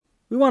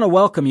We want to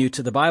welcome you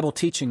to the Bible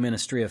teaching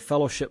ministry of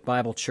Fellowship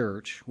Bible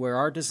Church, where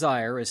our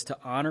desire is to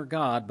honor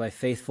God by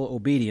faithful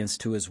obedience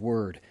to His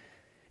Word.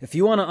 If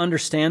you want to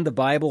understand the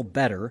Bible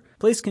better,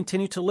 please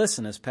continue to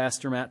listen as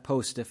Pastor Matt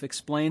Postiff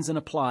explains and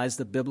applies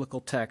the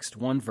biblical text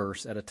one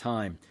verse at a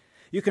time.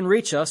 You can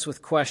reach us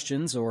with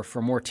questions or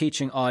for more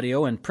teaching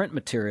audio and print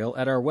material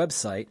at our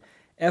website,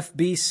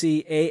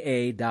 fbcaa.org.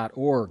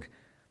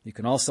 You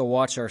can also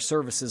watch our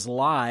services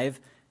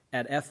live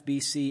at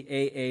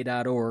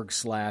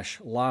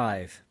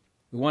fbcaa.org/live.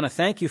 We want to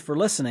thank you for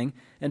listening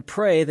and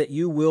pray that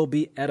you will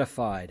be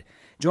edified.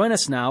 Join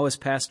us now as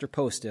Pastor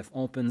Postiff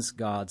opens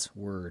God's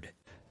Word.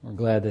 We're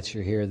glad that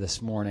you're here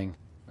this morning.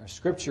 Our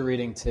scripture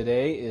reading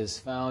today is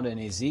found in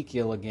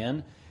Ezekiel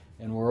again,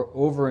 and we're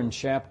over in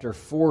chapter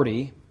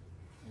 40.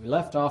 We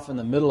left off in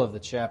the middle of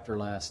the chapter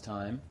last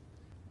time.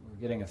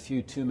 We're getting a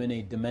few too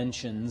many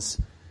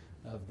dimensions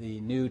of the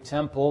new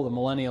temple, the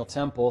millennial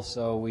temple,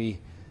 so we'll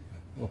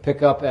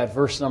pick up at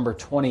verse number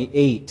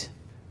 28.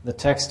 The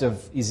text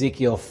of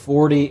Ezekiel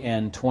 40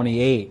 and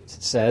 28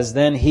 says,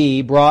 "Then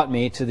he brought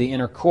me to the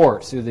inner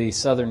court through the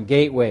southern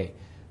gateway."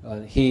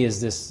 He is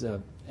this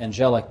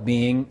angelic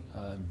being,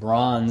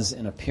 bronze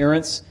in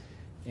appearance,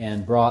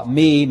 and brought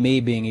me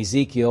being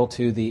Ezekiel,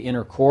 to the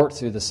inner court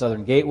through the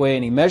southern gateway.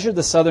 And he measured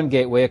the southern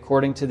gateway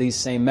according to these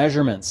same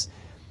measurements.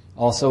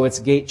 Also its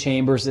gate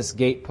chambers, its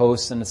gate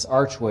posts, and its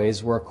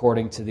archways were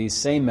according to these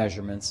same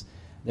measurements.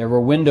 There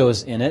were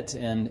windows in it,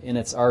 and in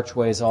its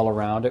archways all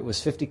around. It was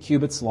 50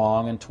 cubits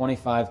long and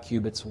 25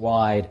 cubits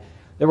wide.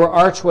 There were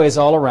archways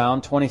all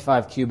around,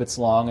 25 cubits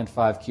long and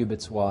 5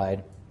 cubits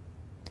wide.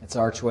 Its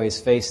archways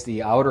faced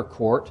the outer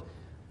court.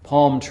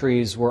 Palm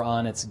trees were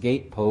on its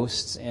gate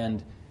posts,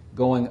 and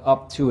going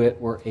up to it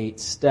were 8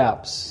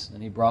 steps.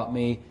 And he brought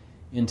me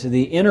into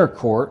the inner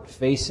court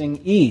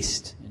facing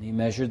east, and he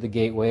measured the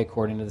gateway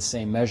according to the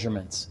same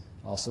measurements.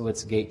 Also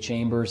its gate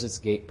chambers, its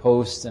gate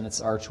posts, and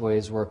its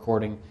archways were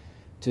according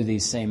to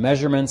these same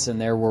measurements, and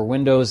there were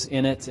windows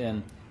in it,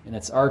 and in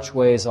its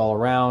archways all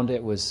around.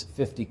 It was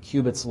 50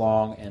 cubits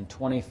long and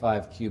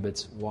 25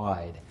 cubits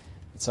wide.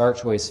 Its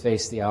archways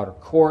faced the outer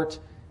court,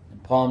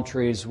 and palm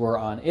trees were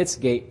on its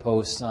gate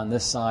posts on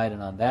this side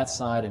and on that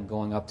side, and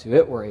going up to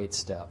it were 8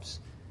 steps.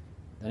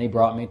 Then he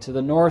brought me to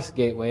the north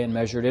gateway and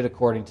measured it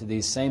according to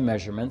these same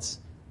measurements.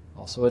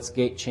 Also its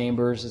gate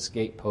chambers, its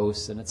gate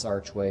posts, and its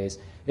archways.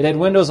 It had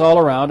windows all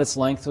around. Its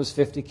length was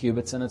 50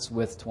 cubits and its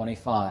width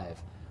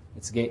 25.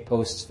 Its gate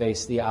posts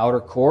faced the outer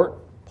court.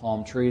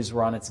 Palm trees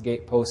were on its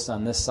gate posts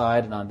on this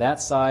side and on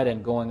that side,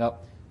 and going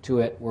up to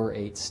it were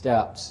 8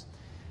 steps.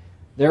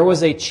 There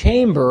was a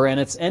chamber and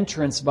its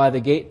entrance by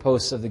the gate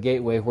posts of the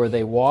gateway where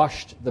they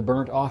washed the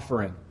burnt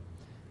offering.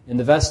 In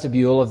the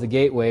vestibule of the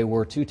gateway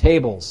were 2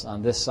 tables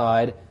on this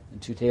side and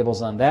 2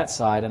 tables on that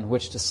side, on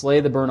which to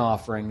slay the burnt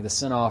offering, the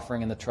sin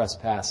offering, and the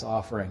trespass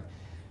offering.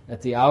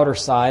 At the outer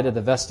side of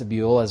the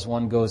vestibule, as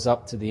one goes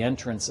up to the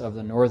entrance of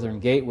the northern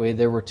gateway,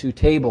 there were 2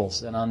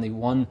 tables, and on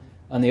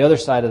the other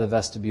side of the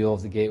vestibule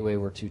of the gateway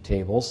were 2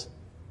 tables.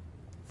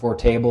 4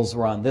 tables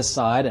were on this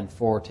side, and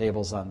 4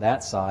 tables on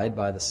that side,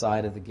 by the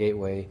side of the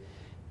gateway.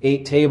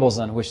 8 tables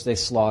on which they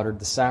slaughtered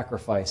the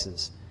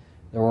sacrifices.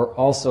 There were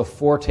also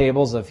 4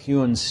 tables of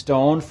hewn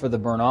stone for the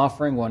burnt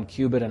offering, 1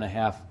 cubit and a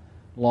half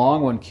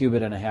long, 1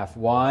 cubit and a half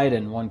wide,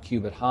 and 1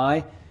 cubit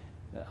high.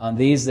 On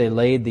these they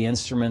laid the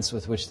instruments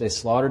with which they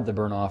slaughtered the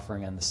burnt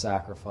offering and the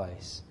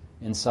sacrifice.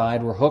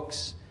 Inside were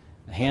hooks,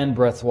 a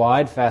handbreadth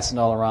wide, fastened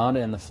all around,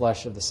 and the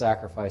flesh of the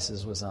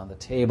sacrifices was on the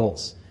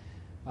tables.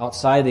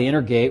 Outside the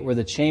inner gate were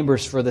the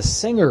chambers for the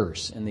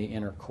singers in the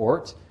inner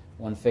court,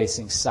 one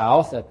facing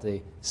south at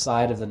the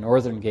side of the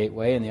northern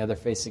gateway, and the other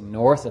facing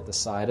north at the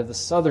side of the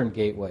southern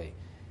gateway.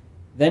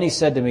 Then he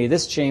said to me,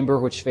 "This chamber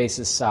which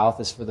faces south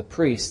is for the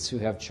priests who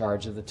have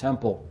charge of the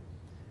temple.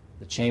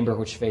 The chamber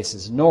which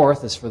faces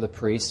north is for the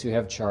priests who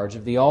have charge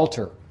of the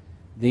altar.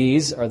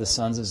 These are the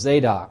sons of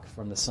Zadok,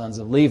 from the sons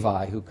of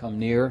Levi, who come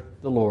near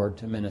the Lord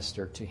to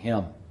minister to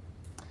him."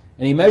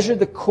 And he measured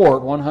the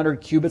court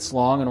 100 cubits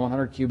long and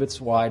 100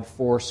 cubits wide,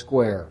 4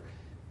 square.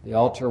 The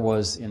altar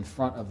was in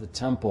front of the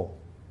temple.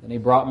 Then he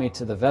brought me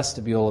to the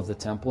vestibule of the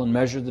temple and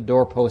measured the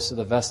doorposts of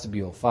the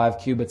vestibule, 5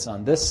 cubits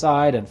on this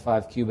side and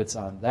 5 cubits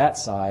on that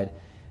side,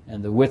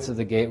 and the width of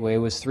the gateway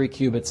was 3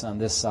 cubits on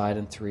this side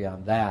and 3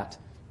 on that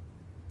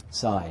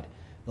side.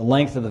 The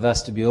length of the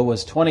vestibule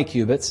was 20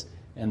 cubits,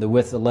 and the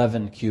width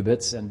 11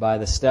 cubits, and by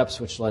the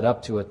steps which led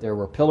up to it there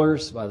were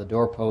pillars by the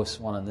doorposts,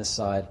 one on this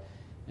side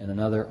and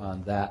another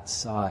on that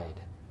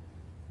side.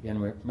 Again,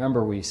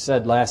 remember we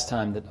said last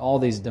time that all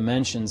these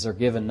dimensions are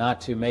given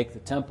not to make the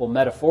temple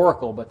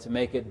metaphorical, but to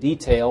make it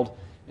detailed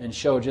and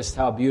show just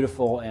how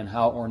beautiful and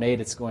how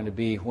ornate it's going to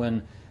be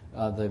when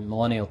the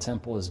millennial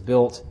temple is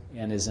built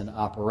and is in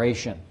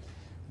operation.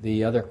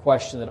 The other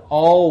question that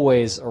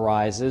always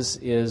arises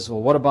is,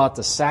 well, what about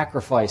the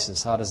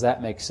sacrifices? How does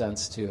that make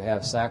sense to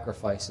have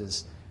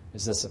sacrifices?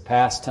 Is this a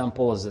past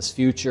temple? Is this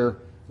future?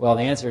 Well,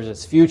 the answer is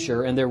it's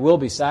future, and there will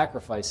be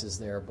sacrifices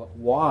there, but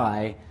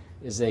why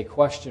is a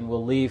question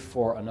we'll leave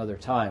for another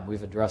time.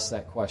 We've addressed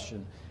that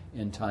question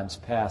in times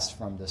past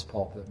from this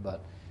pulpit,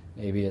 but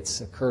maybe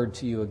it's occurred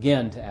to you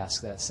again to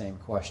ask that same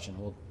question.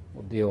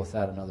 We'll deal with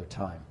that another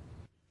time.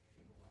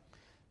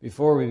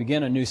 Before we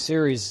begin a new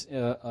series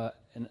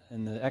in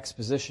the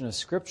exposition of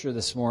Scripture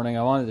this morning,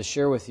 I wanted to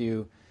share with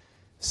you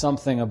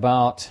something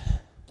about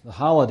the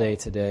holiday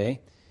today.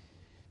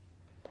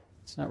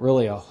 It's not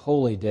really a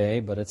holy day,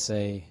 but it's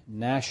a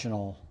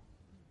national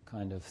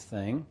kind of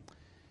thing.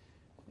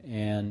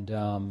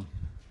 And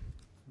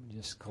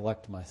just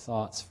collect my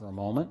thoughts for a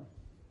moment.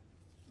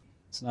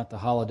 It's not the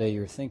holiday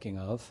you're thinking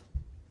of.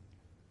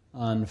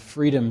 On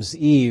Freedom's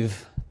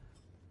Eve,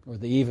 or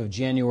the eve of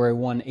January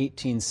 1,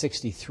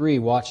 1863,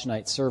 watch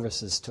night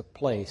services took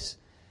place.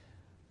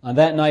 On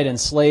that night,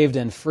 enslaved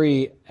and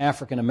free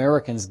African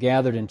Americans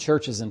gathered in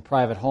churches and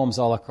private homes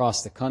all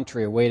across the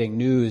country, awaiting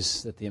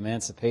news that the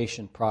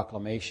Emancipation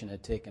Proclamation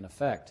had taken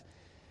effect.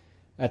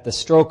 At the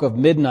stroke of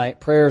midnight,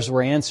 prayers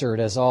were answered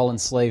as all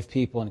enslaved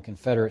people in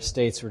Confederate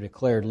states were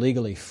declared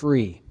legally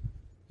free.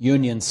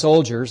 Union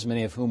soldiers,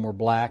 many of whom were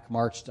black,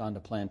 marched onto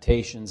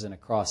plantations and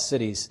across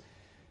cities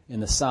in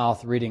the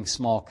South, reading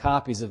small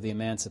copies of the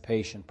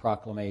Emancipation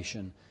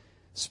Proclamation,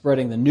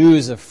 spreading the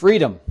news of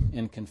freedom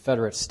in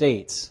Confederate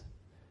states.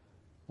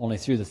 Only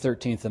through the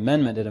 13th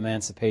Amendment did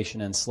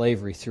emancipation end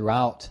slavery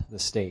throughout the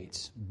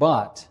states.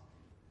 But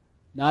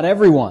not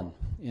everyone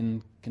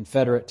in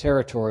Confederate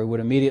territory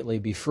would immediately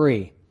be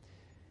free.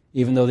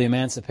 Even though the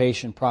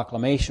Emancipation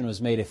Proclamation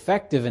was made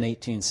effective in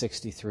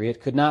 1863,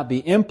 it could not be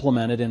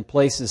implemented in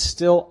places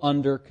still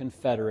under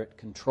Confederate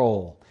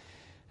control.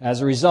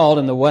 As a result,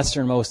 in the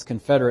westernmost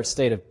Confederate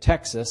state of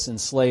Texas,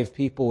 enslaved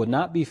people would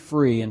not be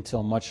free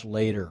until much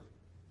later.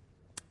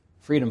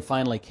 Freedom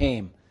finally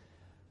came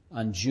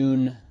on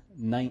June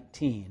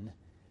 19,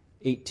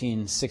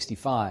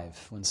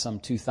 1865, when some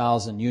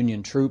 2,000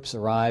 Union troops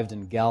arrived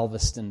in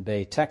Galveston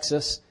Bay,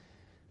 Texas.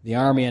 The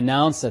Army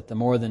announced that the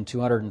more than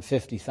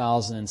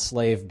 250,000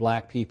 enslaved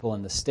black people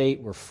in the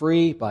state were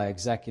free by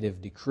executive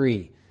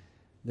decree.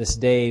 This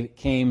day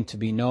came to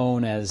be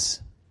known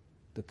as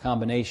the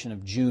combination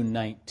of June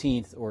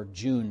 19th or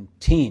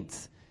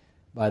Juneteenth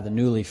by the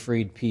newly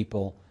freed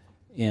people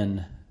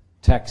in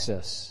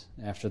Texas.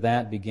 After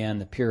that began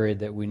the period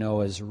that we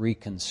know as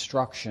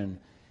Reconstruction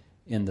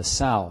in the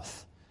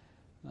South.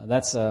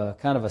 That's a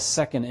kind of a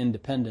second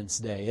Independence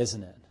Day,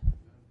 isn't it?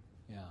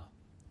 Yeah.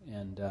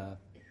 And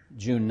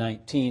June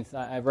 19th,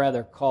 I'd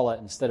rather call it,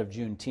 instead of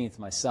Juneteenth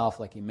myself,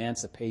 like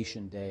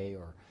Emancipation Day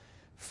or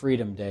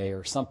Freedom Day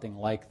or something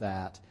like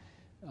that,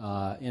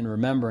 in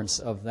remembrance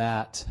of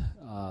that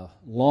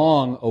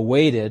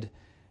long-awaited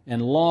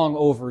and long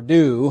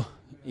overdue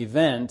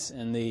event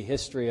in the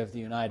history of the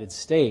United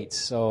States.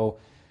 So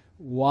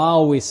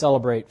while we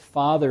celebrate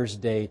Father's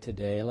Day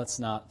today, let's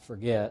not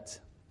forget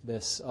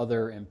this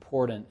other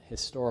important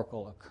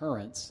historical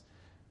occurrence,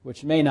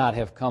 which may not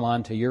have come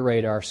onto your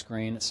radar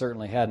screen. It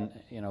certainly hadn't,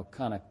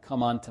 kind of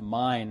come onto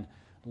mine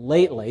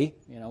lately.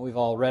 We've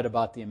all read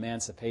about the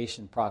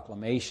Emancipation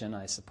Proclamation,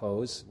 I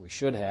suppose. We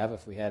should have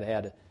if we had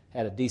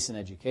a decent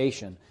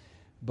education.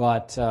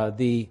 But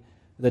the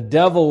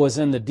devil was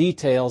in the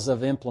details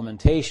of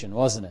implementation,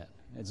 wasn't it?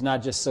 It's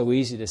not just so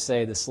easy to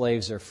say the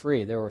slaves are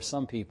free. There were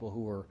some people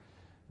who were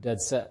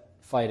dead set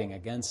fighting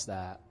against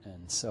that,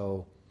 and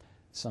so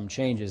some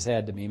changes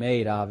had to be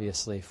made,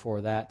 obviously,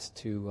 for that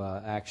to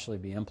actually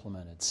be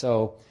implemented.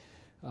 So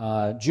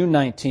June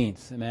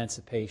 19th,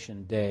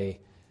 Emancipation Day,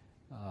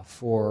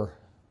 for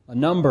a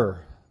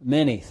number,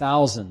 many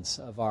thousands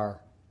of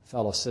our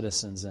fellow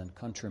citizens and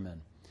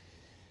countrymen.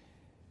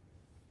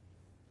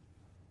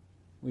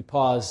 We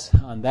pause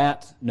on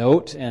that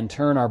note and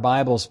turn our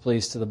Bibles,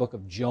 please, to the book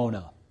of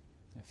Jonah.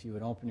 If you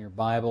would open your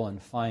Bible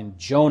and find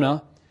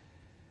Jonah,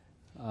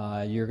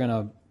 you're going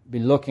to be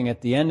looking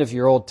at the end of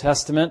your Old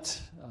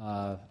Testament,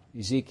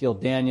 Ezekiel,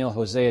 Daniel,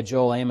 Hosea,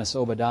 Joel, Amos,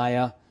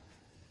 Obadiah.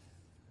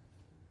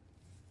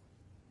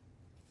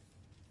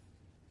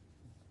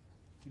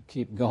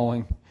 Keep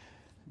going.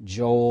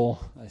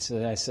 Joel,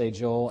 I say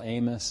Joel,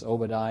 Amos,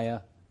 Obadiah.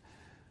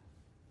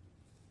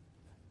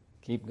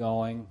 Keep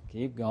going.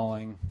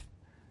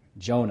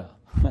 Jonah.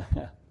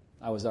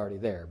 I was already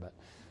there, but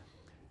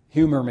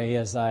humor me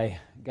as I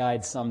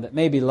guide some that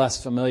may be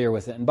less familiar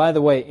with it. And by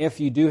the way, if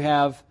you do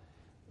have,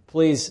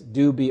 please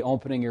do be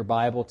opening your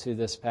Bible to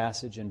this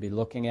passage and be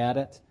looking at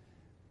it.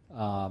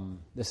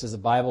 This is a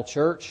Bible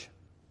church.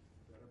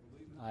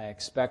 I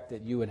expect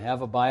that you would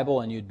have a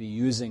Bible and you'd be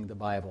using the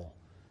Bible.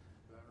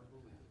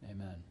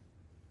 Amen.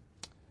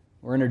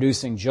 We're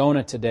introducing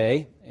Jonah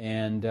today,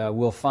 and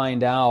we'll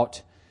find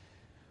out,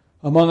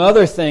 among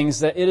other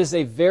things, that it is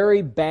a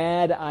very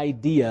bad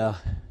idea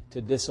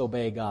to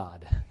disobey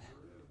God.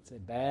 It's a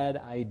bad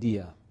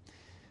idea.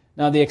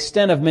 Now, the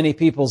extent of many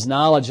people's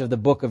knowledge of the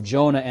book of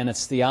Jonah and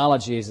its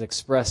theology is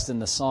expressed in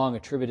the song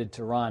attributed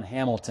to Ron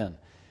Hamilton,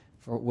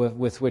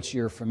 with which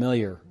you're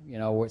familiar.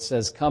 Where it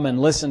says, "Come and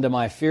listen to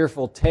my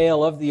fearful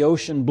tale of the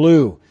ocean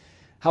blue,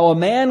 how a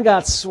man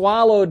got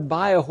swallowed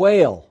by a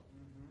whale.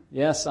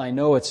 Yes, I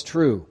know it's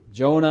true.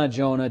 Jonah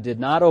did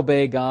not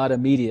obey God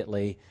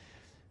immediately.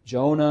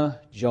 Jonah,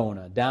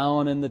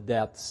 down in the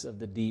depths of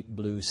the deep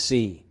blue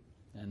sea."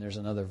 And there's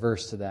another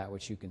verse to that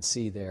which you can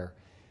see there.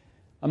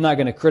 I'm not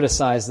going to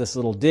criticize this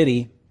little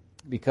ditty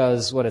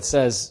because what it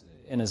says,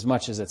 in as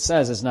much as it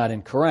says, is not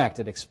incorrect.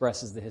 It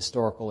expresses the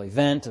historical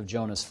event of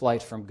Jonah's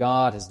flight from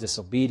God, his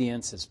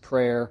disobedience, his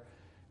prayer,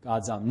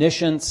 God's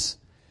omniscience.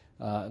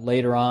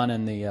 Later on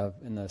in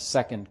the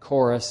second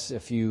chorus,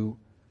 if you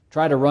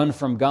try to run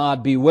from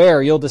God,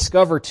 beware. You'll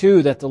discover,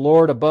 too, that the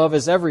Lord above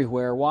is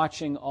everywhere,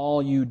 watching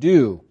all you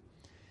do.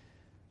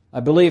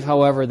 I believe,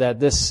 however, that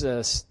this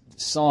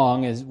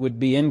song would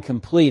be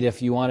incomplete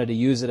if you wanted to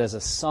use it as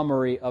a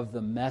summary of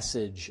the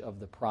message of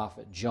the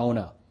prophet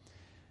Jonah.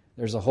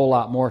 There's a whole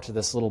lot more to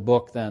this little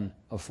book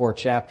of 4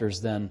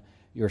 chapters than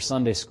your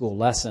Sunday school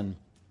lesson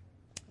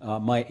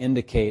might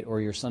indicate,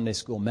 or your Sunday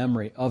school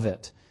memory of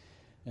it.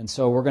 And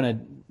so we're going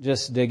to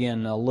just dig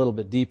in a little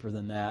bit deeper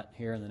than that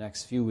here in the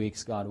next few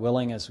weeks, God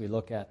willing, as we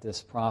look at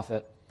this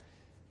prophet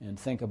and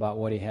think about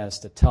what he has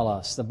to tell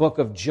us. The book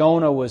of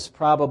Jonah was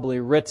probably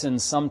written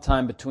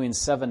sometime between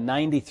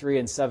 793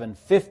 and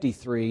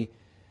 753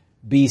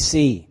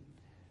 BC.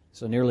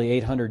 So nearly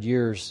 800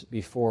 years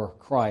before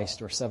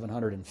Christ, or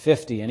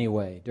 750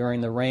 anyway, during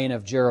the reign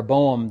of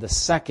Jeroboam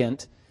II,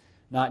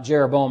 not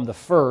Jeroboam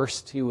I.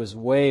 He was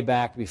way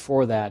back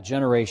before that,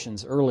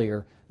 generations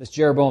earlier. This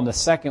Jeroboam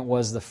II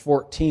was the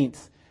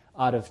 14th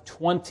out of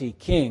 20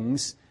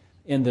 kings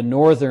in the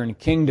northern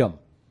kingdom.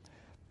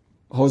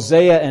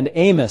 Hosea and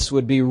Amos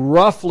would be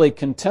roughly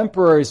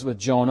contemporaries with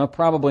Jonah,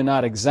 probably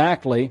not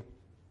exactly,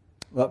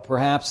 but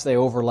perhaps they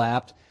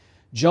overlapped.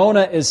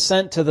 Jonah is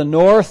sent to the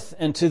north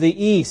and to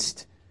the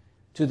east,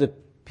 to the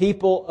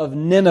people of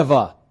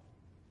Nineveh,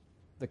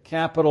 the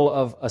capital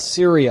of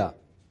Assyria.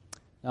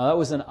 Now that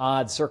was an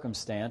odd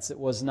circumstance. It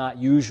was not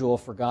usual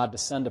for God to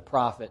send a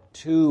prophet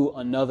to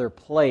another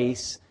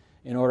place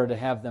in order to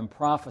have them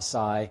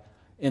prophesy,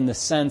 in the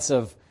sense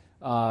of,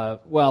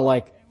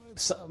 like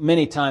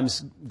many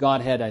times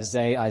God had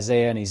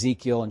Isaiah and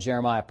Ezekiel and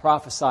Jeremiah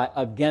prophesy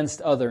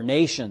against other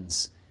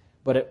nations.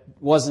 But it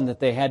wasn't that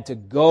they had to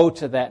go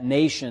to that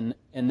nation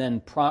and then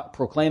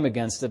proclaim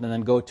against it and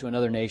then go to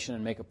another nation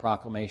and make a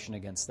proclamation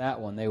against that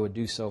one. They would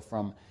do so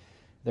from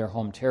their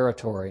home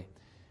territory.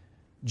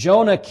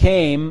 Jonah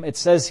came, it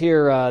says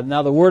here,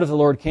 now the word of the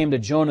Lord came to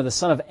Jonah, the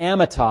son of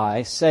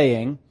Amittai,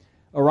 saying,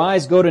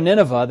 Arise, go to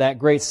Nineveh, that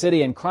great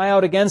city, and cry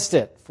out against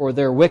it, for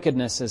their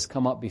wickedness has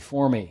come up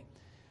before me.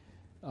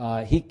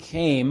 He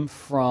came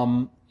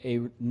from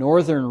a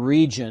northern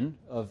region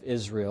of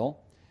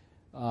Israel.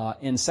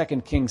 In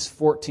 2 Kings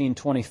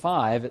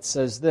 14:25, it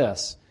says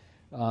this.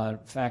 In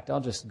fact,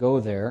 I'll just go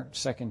there,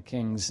 2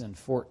 Kings and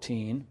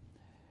 14,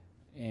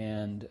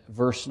 and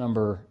verse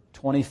number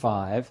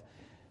 25.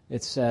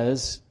 It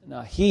says,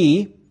 Now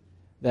he,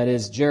 that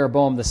is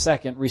Jeroboam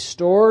II,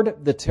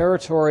 restored the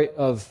territory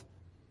of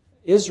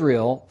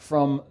Israel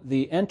from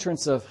the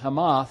entrance of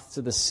Hamath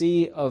to the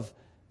sea of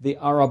the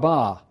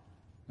Arabah,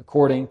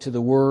 according to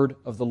the word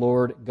of the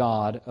Lord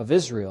God of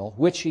Israel,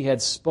 which he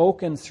had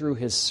spoken through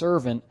his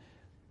servant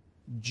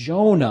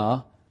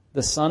Jonah,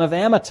 the son of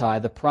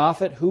Amittai, the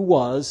prophet who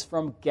was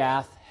from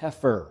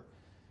Gath-Hepher.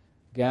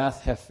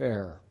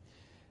 Gath-Hepher.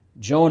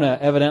 Jonah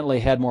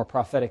evidently had more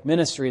prophetic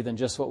ministry than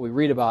just what we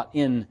read about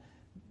in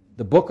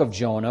the book of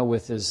Jonah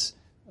with his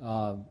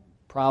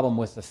problem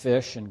with the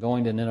fish and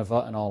going to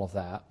Nineveh and all of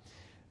that.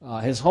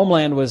 His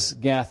homeland was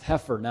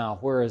Gath-Hepher. Now,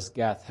 where is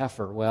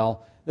Gath-Hepher?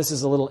 Well, this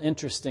is a little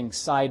interesting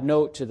side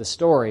note to the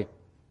story.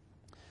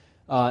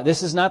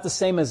 This is not the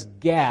same as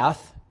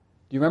Gath.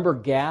 Do you remember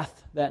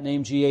Gath, that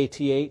name,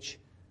 G-A-T-H?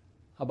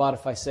 How about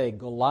if I say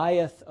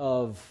Goliath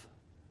of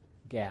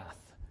Gath?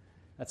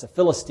 That's a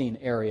Philistine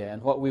area,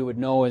 and what we would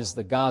know is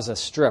the Gaza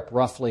Strip,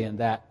 roughly in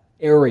that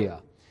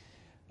area.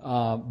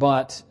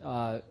 But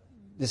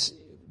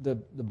the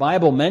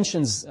Bible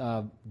mentions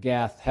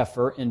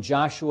Gath-Hepher in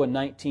Joshua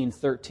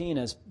 19:13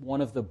 as one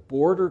of the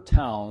border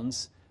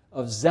towns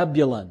of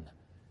Zebulun,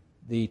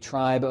 the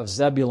tribe of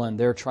Zebulun,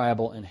 their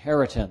tribal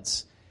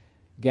inheritance.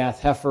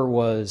 Gath-Hepher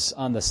was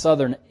on the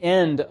southern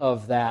end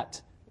of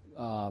that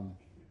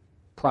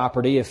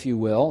property, if you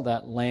will,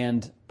 that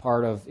land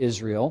part of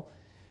Israel.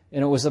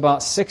 And it was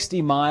about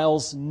 60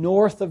 miles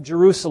north of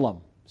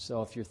Jerusalem.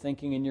 So if you're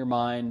thinking in your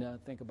mind,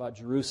 think about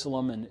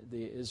Jerusalem and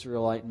the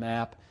Israelite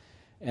map.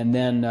 And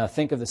then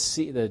think of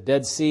the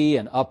Dead Sea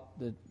and up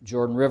the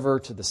Jordan River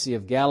to the Sea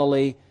of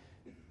Galilee.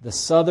 The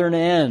southern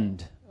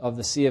end of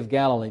the Sea of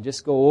Galilee.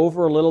 Just go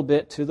over a little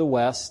bit to the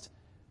west,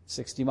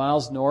 60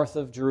 miles north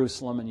of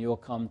Jerusalem, and you'll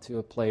come to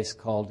a place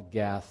called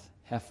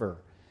Gath-Hepher.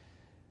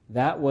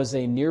 That was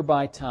a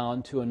nearby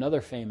town to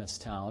another famous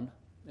town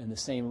in the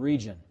same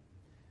region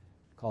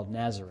called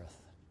Nazareth.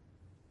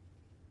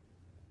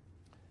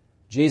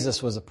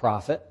 Jesus was a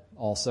prophet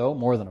also,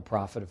 more than a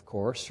prophet, of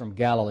course, from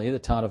Galilee, the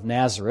town of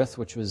Nazareth,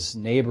 which was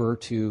neighbor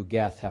to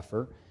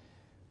Gath-Hepher.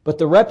 But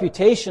the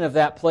reputation of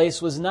that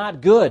place was not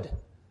good.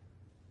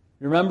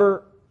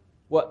 Remember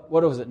what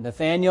was it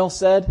Nathanael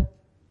said?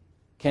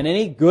 Can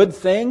any good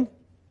thing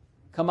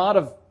come out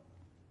of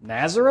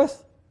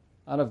Nazareth?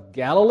 Out of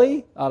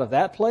Galilee? Out of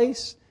that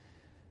place?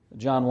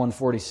 John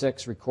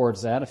 1:46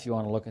 records that, if you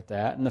want to look at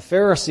that. And the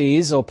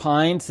Pharisees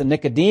opined to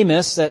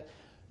Nicodemus that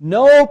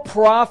no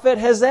prophet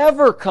has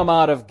ever come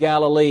out of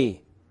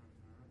Galilee,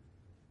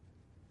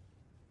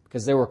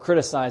 because they were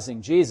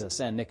criticizing Jesus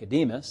and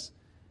Nicodemus,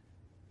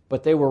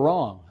 but they were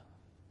wrong,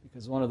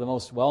 because one of the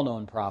most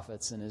well-known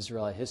prophets in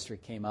Israelite history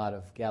came out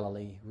of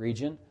Galilee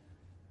region,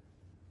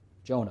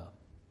 Jonah.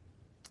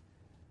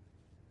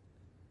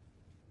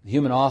 The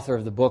human author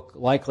of the book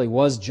likely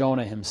was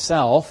Jonah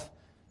himself,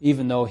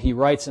 even though he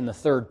writes in the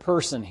third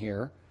person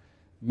here,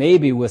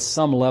 maybe with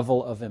some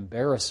level of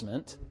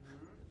embarrassment.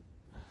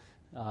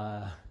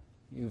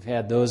 You've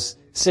had those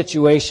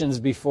situations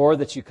before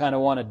that you kind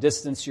of want to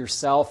distance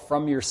yourself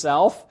from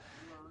yourself.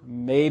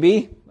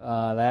 Maybe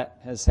that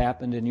has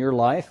happened in your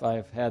life.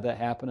 I've had that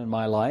happen in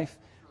my life.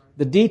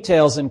 The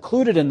details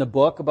included in the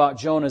book about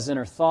Jonah's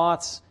inner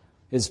thoughts,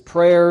 his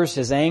prayers,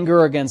 his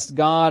anger against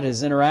God,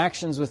 his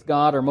interactions with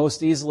God are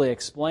most easily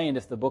explained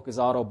if the book is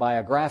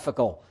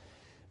autobiographical.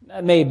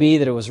 It may be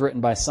that it was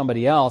written by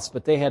somebody else,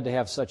 but they had to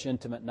have such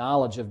intimate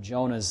knowledge of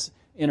Jonah's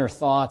inner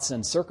thoughts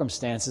and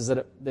circumstances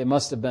that they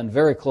must have been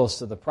very close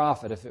to the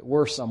prophet if it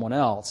were someone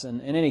else. And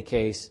in any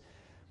case,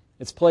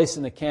 its place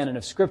in the canon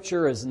of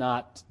Scripture is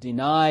not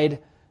denied.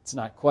 It's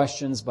not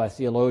questioned by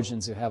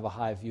theologians who have a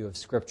high view of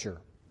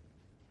Scripture.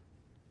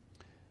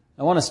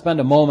 I want to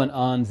spend a moment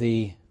on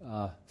the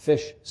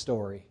fish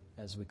story,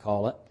 as we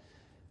call it.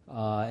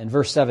 In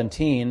verse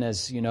 17,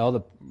 as you know,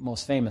 the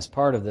most famous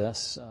part of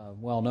this,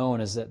 well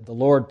known, is that the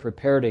Lord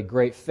prepared a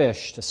great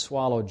fish to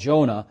swallow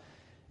Jonah,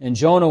 and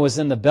Jonah was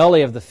in the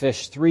belly of the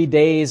fish 3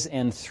 days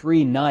and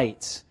 3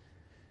 nights.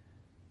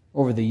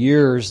 Over the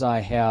years,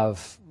 I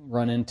have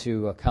run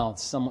into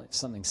accounts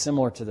something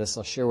similar to this.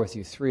 I'll share with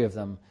you 3 of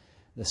them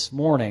this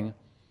morning.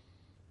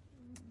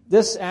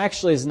 This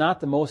actually is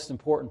not the most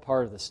important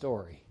part of the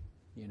story,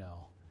 you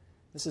know.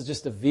 This is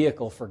just a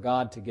vehicle for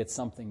God to get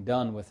something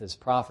done with His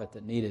prophet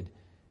that needed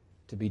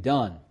to be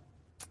done.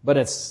 But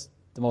it's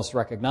the most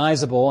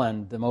recognizable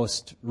and the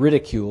most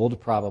ridiculed,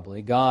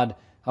 probably. God,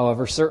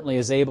 however, certainly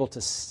is able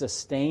to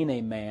sustain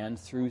a man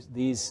through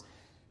these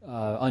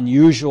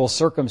unusual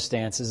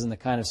circumstances and the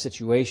kind of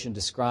situation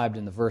described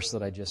in the verse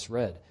that I just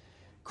read.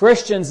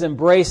 Christians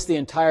embrace the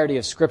entirety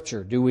of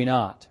Scripture, do we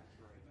not?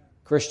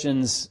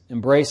 Christians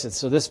embrace it.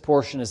 So this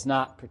portion is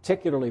not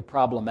particularly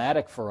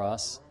problematic for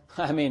us.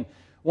 I mean,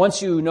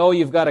 once you know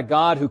you've got a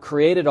God who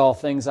created all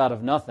things out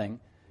of nothing,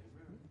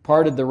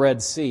 parted the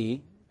Red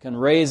Sea, can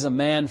raise a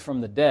man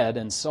from the dead,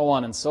 and so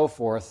on and so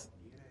forth,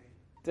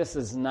 this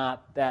is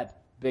not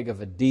that big of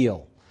a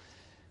deal.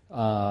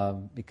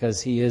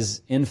 Because He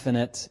is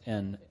infinite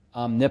and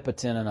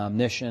omnipotent and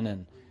omniscient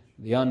and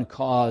the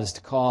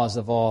uncaused cause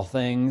of all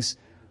things.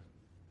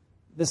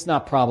 This is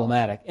not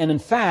problematic. And in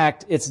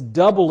fact, it's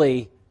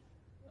doubly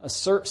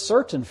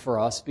certain for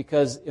us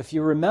because if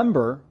you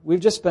remember, we've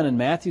just been in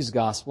Matthew's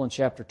Gospel in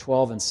chapter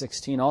 12 and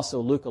 16, also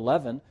Luke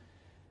 11.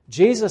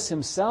 Jesus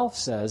Himself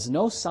says,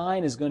 no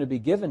sign is going to be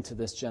given to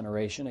this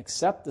generation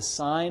except the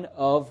sign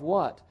of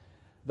what?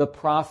 The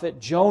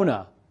prophet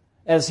Jonah.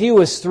 As he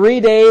was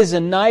 3 days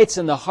and nights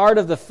in the heart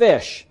of the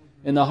fish,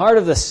 in the heart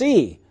of the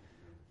sea,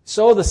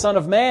 so the Son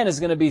of Man is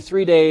going to be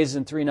 3 days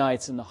and 3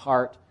 nights in the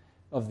heart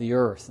of the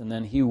earth. And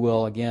then He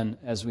will, again,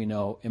 as we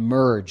know,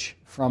 emerge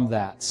from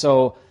that.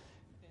 So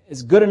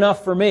it's good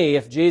enough for me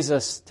if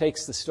Jesus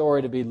takes the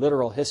story to be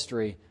literal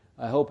history.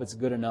 I hope it's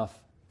good enough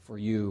for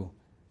you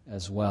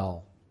as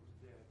well.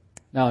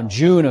 Now, in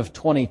June of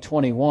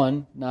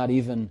 2021, not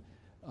even,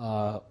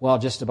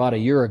 just about a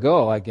year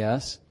ago, I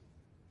guess,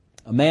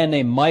 a man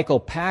named Michael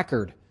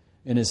Packard,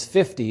 in his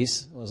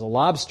 50s, was a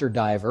lobster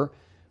diver,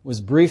 was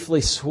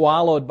briefly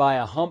swallowed by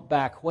a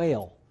humpback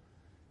whale.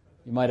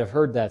 You might have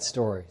heard that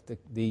story.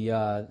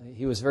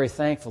 He was very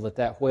thankful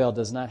that whale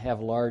does not have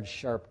large,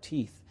 sharp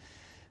teeth.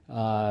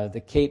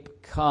 The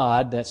Cape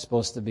Cod, that's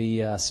supposed to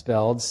be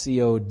spelled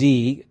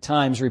C-O-D,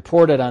 Times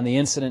reported on the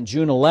incident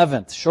June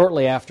 11th,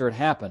 shortly after it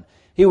happened.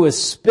 He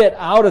was spit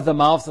out of the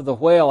mouth of the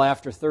whale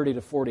after 30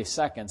 to 40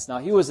 seconds. Now,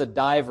 he was a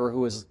diver who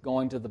was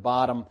going to the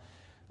bottom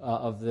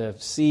of the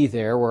sea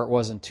there where it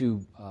wasn't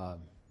too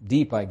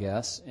deep, I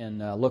guess, and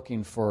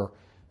looking for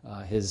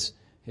his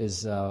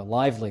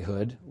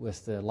livelihood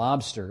with the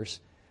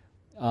lobsters.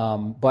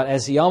 But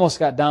as he almost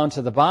got down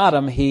to the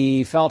bottom,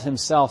 he felt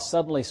himself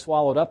suddenly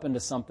swallowed up into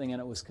something,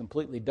 and it was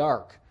completely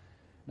dark.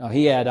 Now,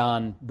 he had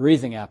on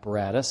breathing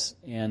apparatus,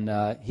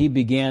 and he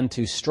began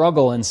to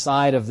struggle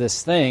inside of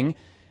this thing.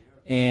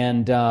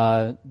 And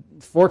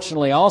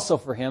fortunately also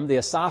for him, the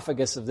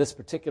esophagus of this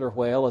particular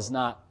whale is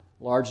not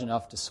large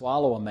enough to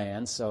swallow a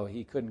man, so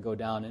he couldn't go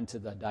down into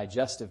the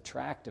digestive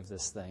tract of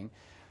this thing.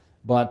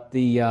 But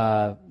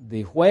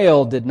the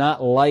whale did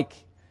not like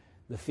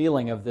the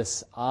feeling of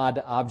this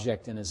odd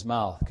object in his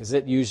mouth, because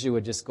it usually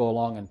would just go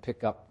along and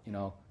pick up,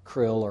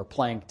 krill or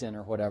plankton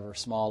or whatever,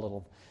 small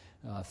little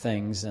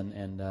things,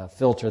 and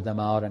filter them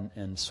out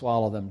and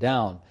swallow them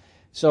down.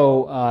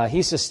 So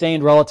he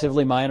sustained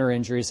relatively minor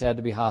injuries, had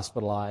to be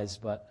hospitalized,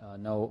 but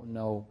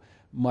no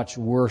much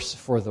worse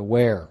for the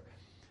wear.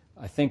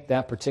 I think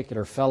that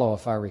particular fellow,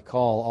 if I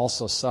recall,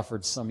 also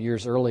suffered some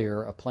years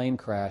earlier a plane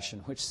crash in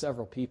which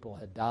several people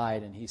had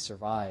died, and he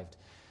survived.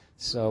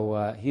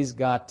 So he's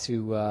got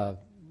to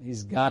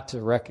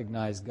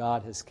recognize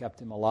God has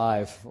kept him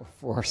alive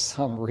for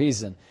some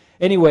reason.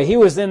 Anyway, he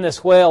was in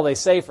this whale, they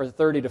say, for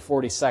 30 to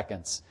 40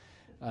 seconds,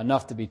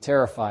 enough to be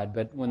terrified.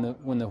 But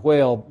when the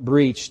whale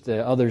breached,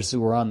 the others who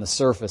were on the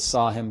surface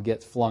saw him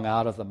get flung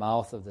out of the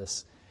mouth of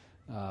this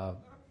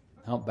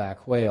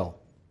humpback whale.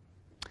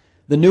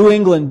 The New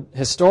England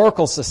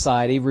Historical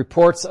Society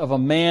reports of a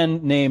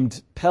man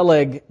named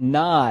Peleg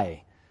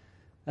Nye.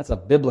 That's a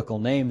biblical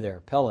name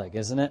there, Peleg,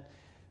 isn't it?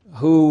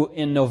 Who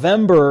in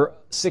November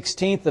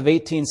 16th of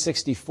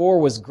 1864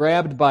 was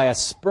grabbed by a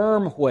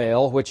sperm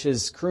whale, which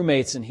his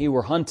crewmates and he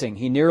were hunting.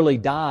 He nearly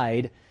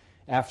died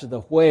after the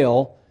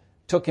whale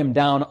took him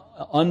down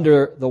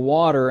under the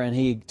water, and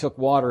he took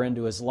water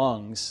into his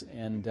lungs.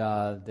 And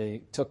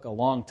they took a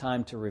long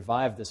time to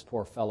revive this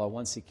poor fellow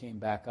once he came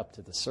back up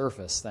to the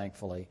surface,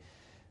 thankfully.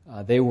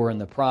 They were in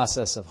the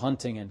process of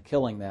hunting and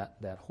killing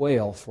that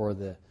whale for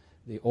the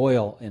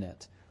oil in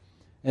it.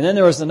 And then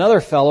there was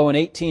another fellow in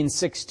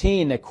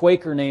 1816, a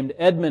Quaker named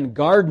Edmund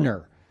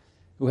Gardner,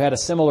 who had a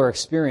similar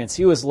experience.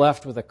 He was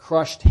left with a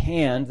crushed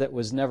hand that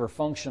was never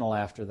functional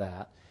after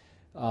that.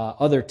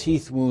 Other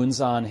teeth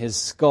wounds on his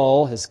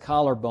skull, his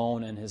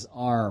collarbone, and his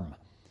arm.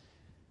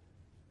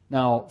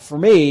 Now, for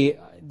me,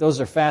 those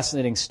are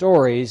fascinating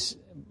stories,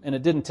 and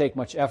it didn't take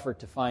much effort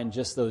to find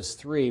just those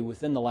three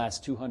within the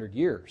last 200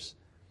 years.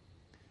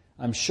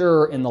 I'm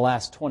sure in the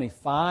last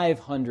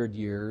 2,500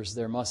 years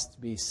there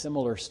must be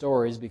similar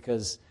stories,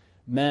 because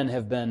men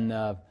have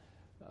been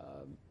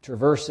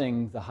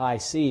traversing the high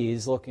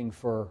seas looking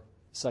for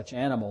such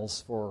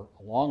animals for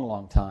a long,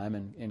 long time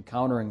and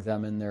encountering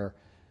them in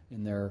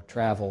their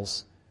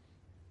travels.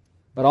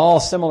 But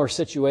all similar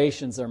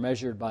situations are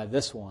measured by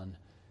this one,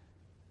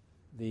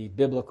 the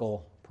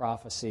biblical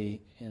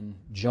prophecy in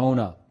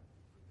Jonah.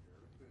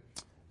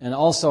 And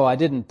also, I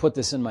didn't put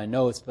this in my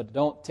notes, but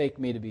don't take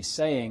me to be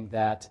saying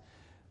that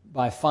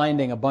by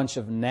finding a bunch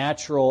of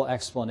natural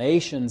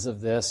explanations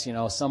of this,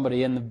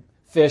 somebody in the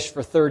fish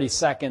for 30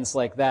 seconds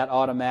like that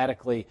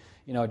automatically,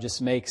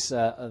 just makes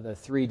the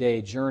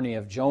 3-day journey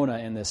of Jonah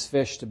in this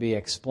fish to be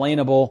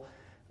explainable,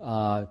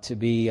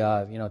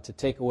 to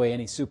take away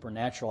any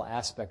supernatural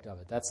aspect of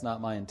it. That's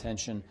not my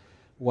intention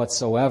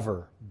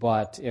whatsoever.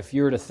 But if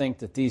you're to think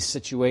that these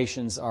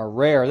situations are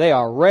rare, they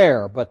are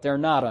rare, but they're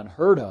not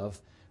unheard of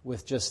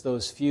with just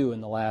those few in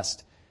the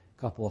last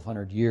couple of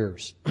hundred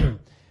years.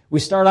 We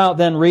start out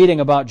then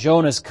reading about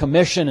Jonah's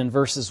commission in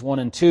verses 1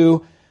 and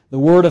 2. The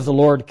word of the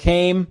Lord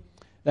came.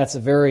 That's a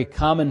very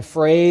common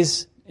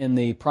phrase in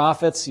the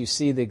prophets. You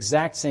see the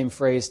exact same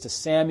phrase to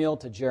Samuel,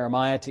 to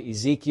Jeremiah, to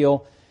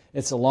Ezekiel.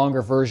 It's a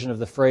longer version of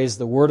the phrase,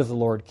 the word of the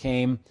Lord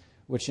came,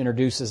 which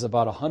introduces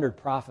about 100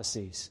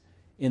 prophecies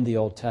in the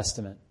Old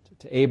Testament.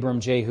 To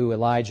Abram, Jehu,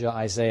 Elijah,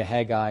 Isaiah,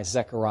 Haggai,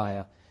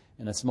 Zechariah,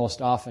 and it's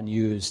most often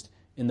used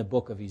in the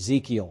book of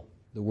Ezekiel.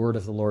 The word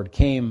of the Lord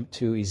came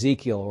to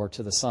Ezekiel, or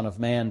to the Son of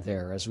Man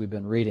there, as we've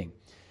been reading.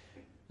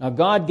 Now,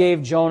 God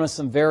gave Jonah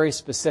some very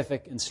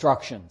specific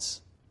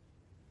instructions.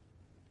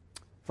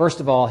 First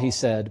of all, he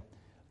said,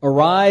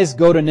 "Arise,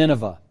 go to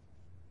Nineveh,"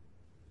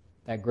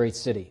 that great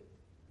city.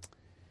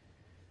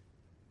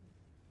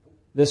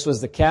 This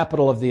was the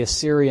capital of the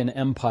Assyrian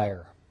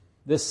Empire.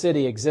 This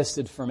city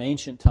existed from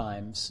ancient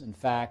times. In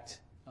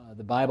fact,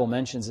 the Bible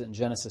mentions it in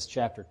Genesis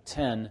chapter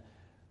 10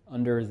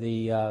 under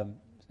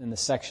in the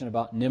section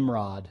about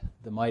Nimrod,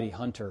 the mighty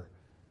hunter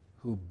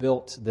who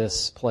built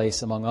this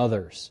place among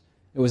others.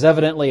 It was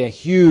evidently a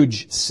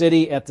huge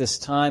city at this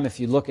time.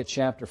 If you look at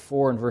chapter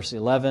 4 and verse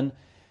 11,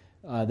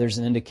 there's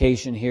an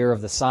indication here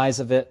of the size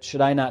of it. "Should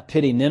I not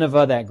pity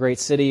Nineveh, that great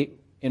city,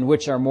 in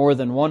which are more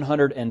than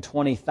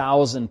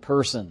 120,000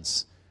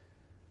 persons,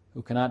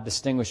 who cannot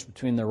distinguish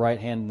between their right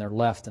hand and their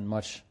left, and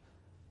much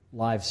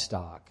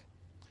livestock?"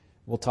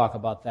 We'll talk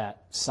about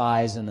that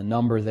size and the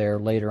number there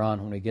later on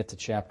when we get to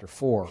chapter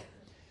 4.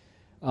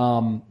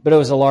 But it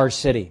was a large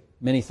city,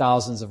 many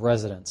thousands of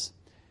residents.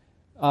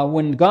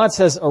 When God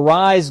says,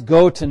 "Arise,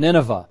 go to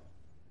Nineveh,"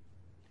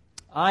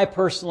 I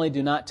personally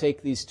do not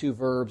take these two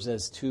verbs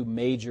as two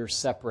major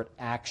separate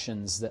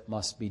actions that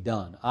must be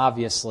done.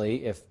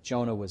 Obviously, if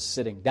Jonah was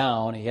sitting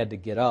down, he had to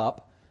get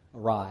up,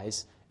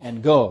 arise,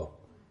 and go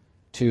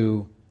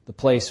to the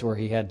place where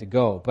he had to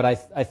go. But I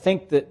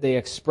think that they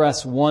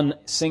express one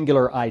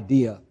singular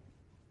idea,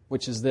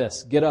 which is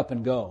this: get up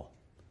and go.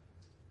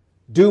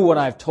 Do what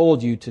I've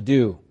told you to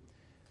do.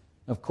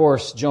 Of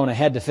course, Jonah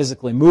had to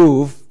physically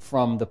move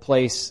from the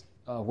place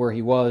where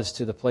he was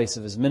to the place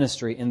of his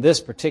ministry in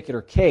this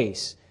particular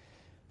case.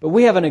 But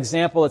we have an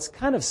example that's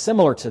kind of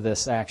similar to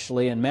this,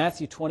 actually, in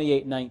Matthew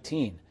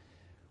 28:19,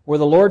 where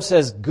the Lord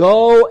says,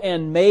 "Go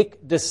and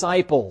make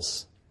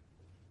disciples."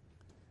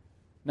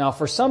 Now,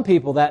 for some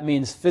people, that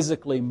means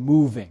physically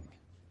moving.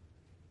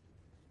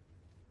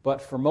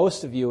 But for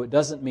most of you, it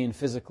doesn't mean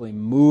physically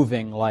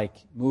moving like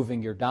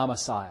moving your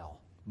domicile,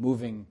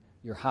 moving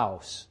your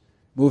house,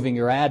 moving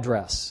your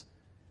address.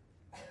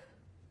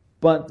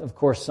 But, of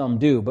course, some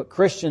do. But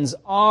Christians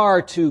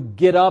are to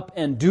get up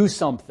and do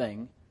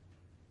something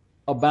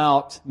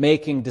about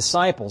making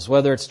disciples,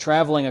 whether it's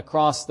traveling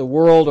across the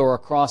world or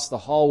across the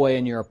hallway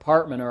in your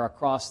apartment or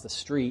across the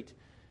street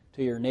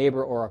to your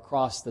neighbor or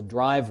across the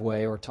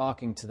driveway or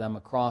talking to them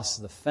across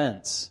the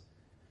fence.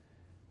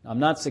 I'm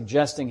not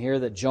suggesting here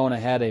that Jonah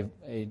had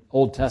an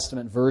Old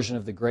Testament version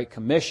of the Great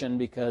Commission,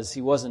 because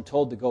he wasn't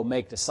told to go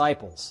make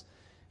disciples.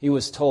 He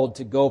was told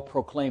to go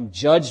proclaim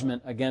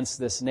judgment against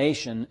this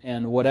nation,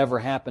 and whatever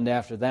happened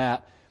after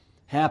that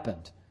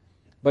happened.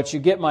 But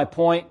you get my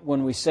point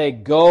when we say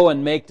go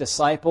and make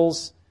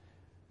disciples.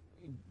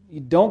 You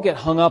don't get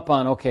hung up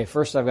on, okay,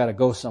 first I've got to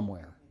go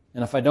somewhere.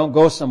 And if I don't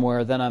go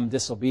somewhere, then I'm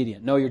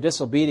disobedient. No, you're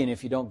disobedient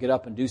if you don't get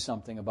up and do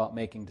something about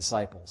making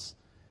disciples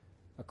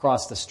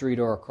across the street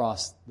or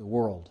across the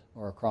world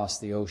or across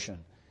the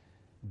ocean.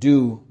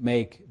 Do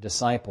make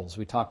disciples.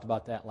 We talked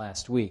about that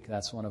last week.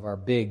 That's one of our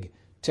big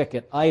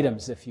ticket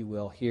items, if you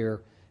will,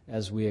 here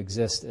as we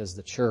exist as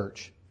the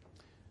church.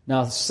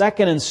 Now, the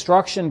second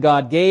instruction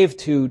God gave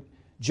to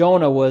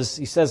Jonah was,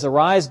 he says,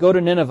 "Arise, go to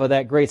Nineveh,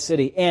 that great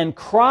city, and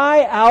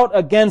cry out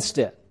against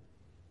it."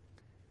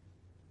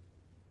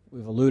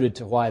 We've alluded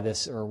to why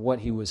this, or what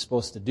he was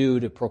supposed to do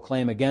to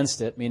proclaim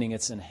against it, meaning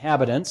its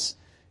inhabitants.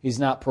 He's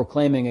not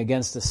proclaiming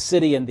against the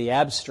city in the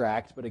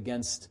abstract, but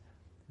against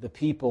the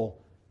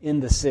people in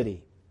the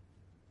city.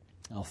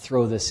 I'll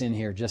throw this in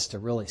here just to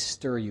really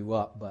stir you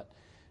up, but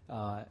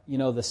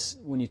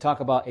when you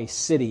talk about a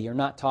city, you're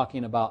not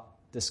talking about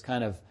this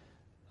kind of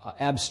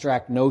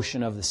abstract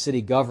notion of the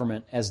city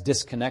government as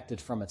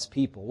disconnected from its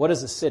people. What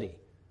is a city?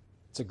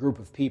 It's a group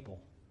of people.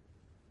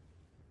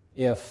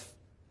 If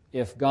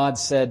God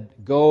said,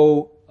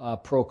 go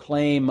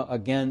proclaim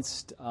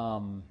against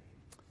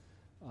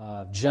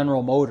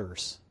General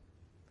Motors,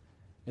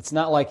 it's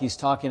not like he's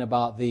talking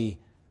about the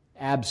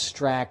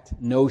abstract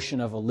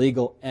notion of a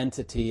legal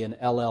entity, an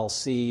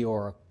LLC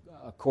or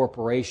a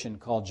corporation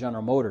called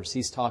General Motors.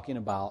 He's talking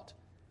about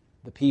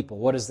the people.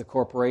 What is the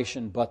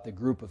corporation but the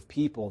group of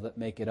people that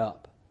make it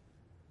up?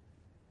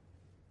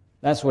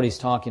 That's what he's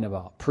talking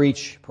about.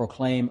 Preach,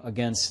 proclaim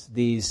against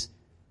these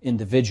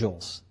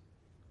individuals.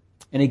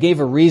 And he gave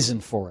a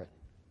reason for it.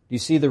 Do you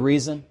see the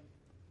reason?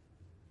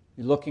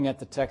 You're looking at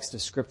the text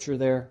of Scripture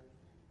there.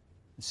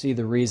 You see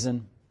the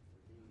reason?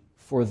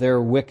 For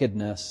their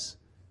wickedness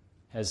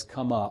has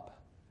come up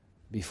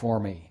before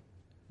me.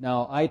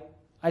 Now,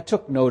 I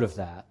took note of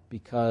that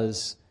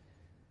because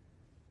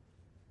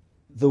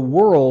the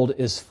world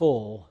is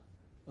full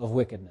of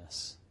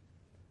wickedness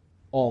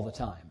all the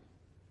time.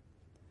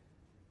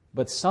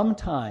 But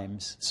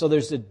sometimes, so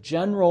there's a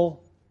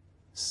general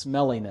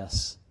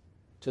smelliness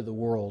to the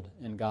world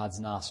in God's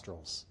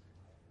nostrils.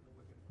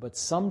 But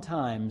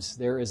sometimes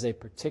there is a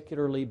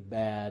particularly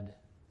bad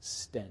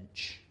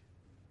stench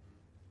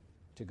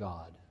to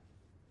God.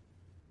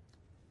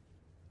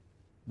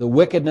 The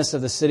wickedness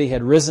of the city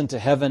had risen to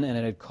heaven, and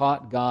it had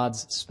caught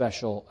God's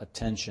special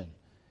attention.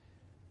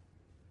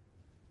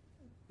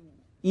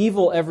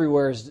 Evil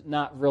everywhere is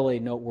not really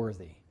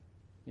noteworthy.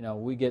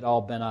 We get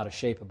all bent out of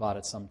shape about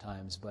it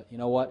sometimes, but you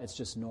know what? It's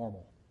just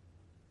normal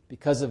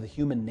because of the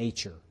human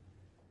nature,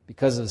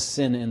 because of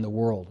sin in the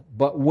world.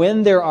 But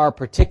when there are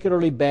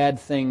particularly bad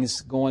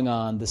things going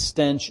on, the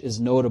stench is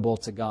notable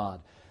to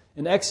God.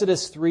 In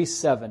Exodus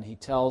 3:7, he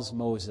tells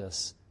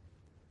Moses,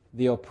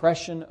 "The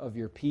oppression of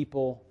your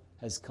people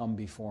has come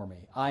before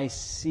me. I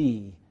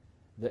see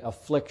the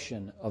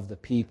affliction of the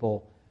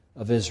people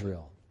of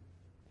Israel."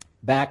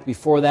 Back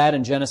before that,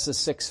 in Genesis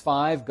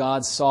 6:5,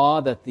 God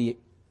saw that the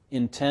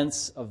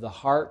intents of the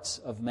hearts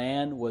of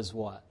man was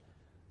what?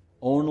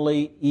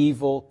 Only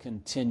evil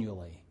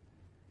continually.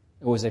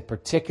 It was a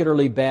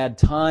particularly bad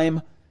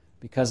time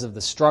because of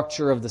the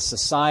structure of the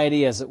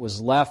society as it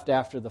was left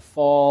after the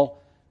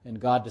fall, and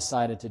God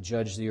decided to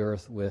judge the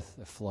earth with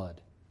a flood.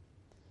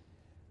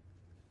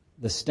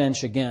 The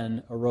stench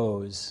again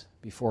arose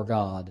before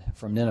God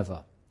from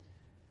Nineveh.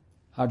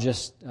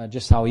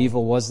 Just how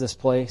evil was this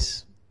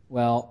place?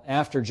 Well,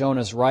 after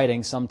Jonah's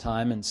writing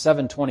sometime in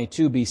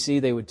 722 BC,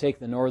 they would take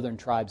the northern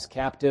tribes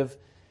captive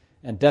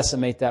and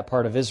decimate that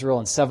part of Israel.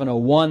 In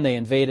 701, they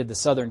invaded the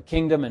southern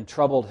kingdom and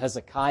troubled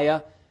Hezekiah.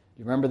 Do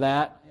you remember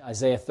that?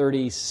 Isaiah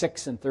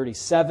 36 and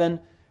 37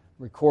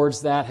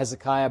 records that.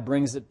 Hezekiah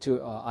brings it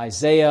to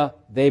Isaiah.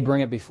 They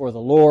bring it before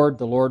the Lord.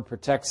 The Lord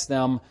protects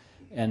them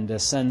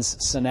and sends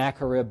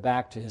Sennacherib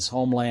back to his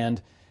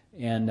homeland,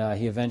 and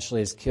he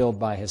eventually is killed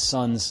by his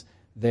sons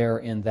there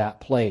in that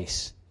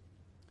place.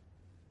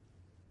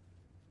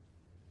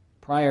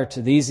 Prior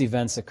to these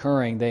events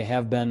occurring, they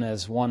have been,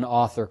 as one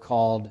author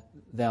called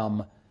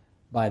them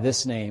by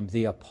this name,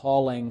 the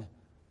appalling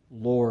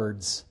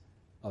lords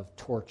of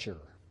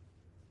torture.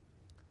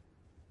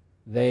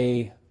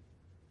 They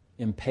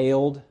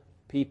impaled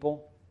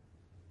people.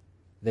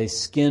 They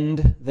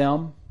skinned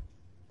them.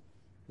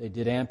 They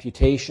did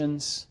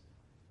amputations.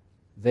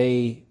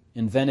 They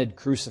invented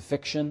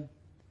crucifixion.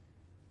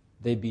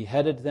 They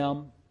beheaded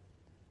them.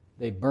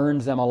 They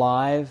burned them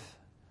alive.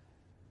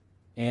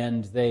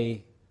 And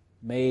they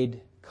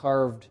made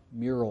carved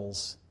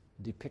murals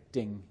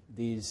depicting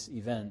these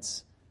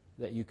events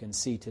that you can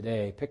see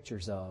today,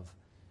 pictures of,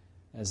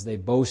 as they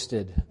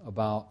boasted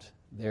about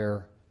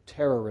their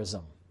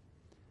terrorism.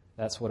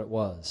 That's what it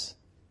was.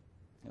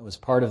 It was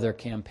part of their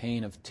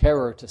campaign of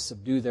terror to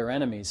subdue their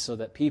enemies so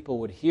that people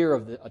would hear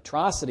of the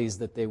atrocities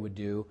that they would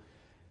do,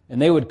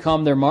 and they would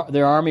come,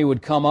 their army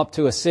would come up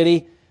to a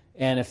city,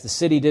 and if the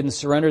city didn't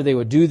surrender, they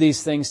would do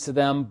these things to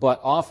them, but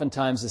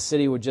oftentimes the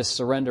city would just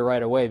surrender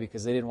right away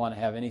because they didn't want to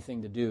have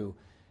anything to do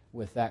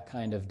with that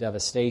kind of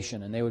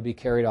devastation, and they would be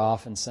carried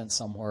off and sent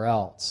somewhere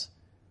else.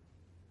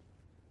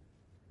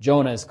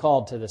 Jonah is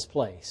called to this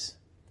place,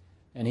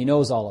 and he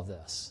knows all of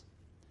this.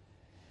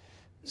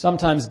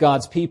 Sometimes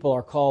God's people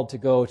are called to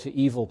go to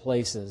evil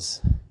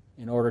places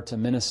in order to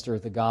minister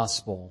the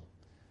gospel,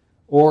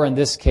 or in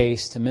this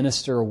case, to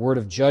minister a word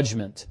of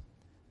judgment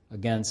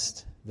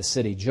against the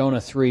city. Jonah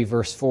 3,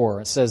 verse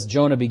 4, it says,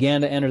 Jonah began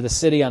to enter the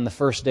city on the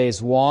first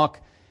day's walk.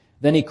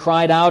 Then he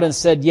cried out and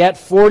said, Yet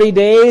 40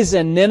 days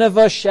and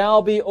Nineveh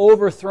shall be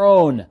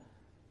overthrown.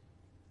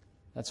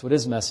 That's what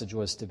his message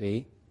was to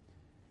be.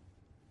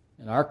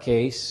 In our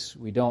case,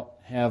 we don't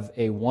have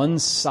a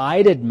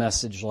one-sided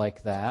message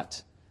like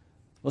that.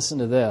 Listen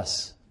to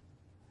this.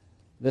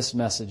 This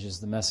message is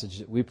the message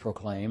that we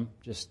proclaim,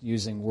 just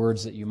using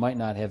words that you might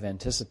not have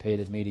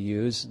anticipated me to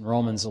use. In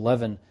Romans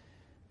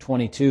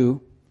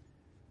 11:22,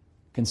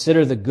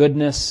 consider the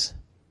goodness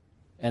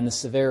and the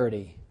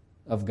severity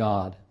of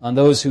God. On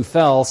those who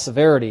fell,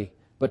 severity,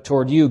 but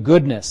toward you,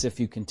 goodness,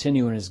 if you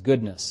continue in His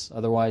goodness.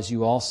 Otherwise,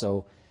 you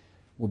also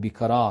will be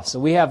cut off. So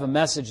we have a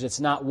message that's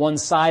not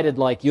one-sided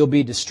like you'll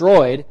be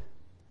destroyed,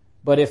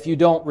 but if you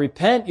don't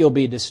repent, you'll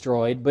be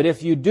destroyed. But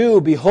if you do,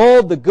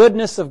 behold the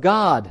goodness of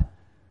God.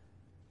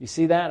 You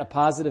see that? A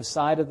positive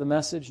side of the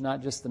message,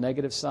 not just the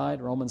negative side.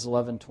 Romans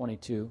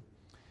 11:22.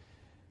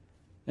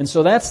 And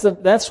so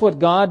that's what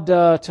God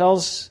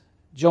tells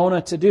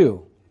Jonah to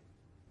do.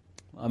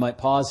 I might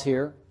pause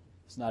here.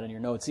 It's not in your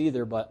notes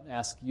either, but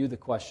ask you the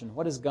question,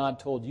 what has God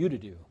told you to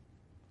do?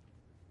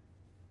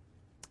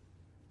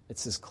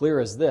 It's as clear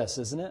as this,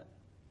 isn't it?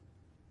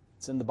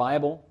 It's in the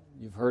Bible.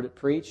 You've heard it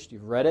preached.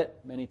 You've read it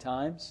many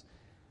times.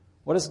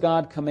 What has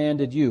God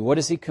commanded you? What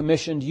has He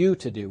commissioned you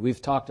to do?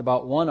 We've talked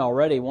about one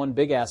already. One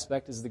big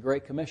aspect is the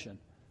Great Commission.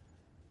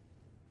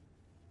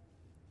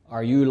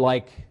 Are you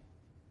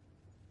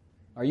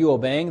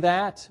obeying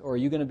that? Or are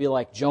you going to be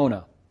like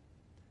Jonah?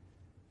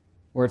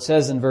 Where it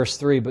says in verse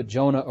 3, But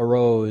Jonah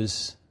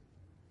arose,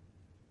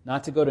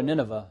 not to go to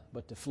Nineveh,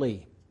 but to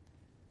flee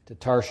to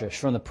Tarshish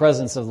from the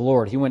presence of the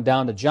Lord. He went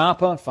down to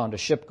Joppa, found a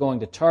ship going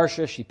to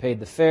Tarshish. He paid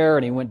the fare,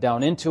 and he went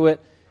down into it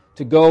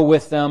to go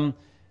with them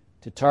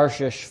to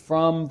Tarshish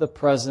from the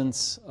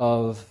presence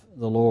of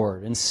the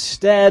Lord.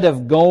 Instead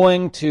of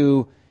going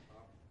to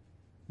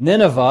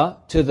Nineveh,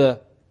 to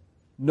the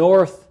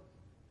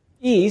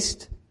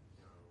northeast,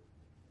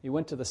 he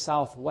went to the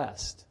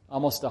southwest,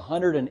 almost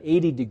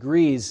 180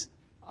 degrees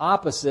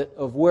opposite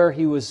of where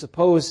he was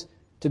supposed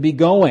to be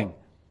going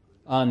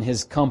on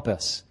his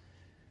compass.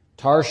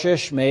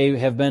 Tarshish may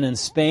have been in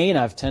Spain.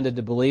 I've tended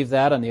to believe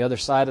that on the other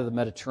side of the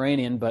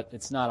Mediterranean, but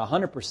it's not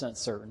 100%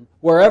 certain.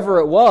 Wherever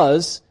it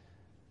was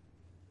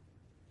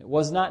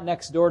not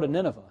next door to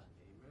Nineveh.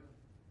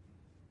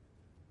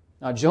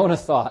 Now Jonah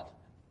thought,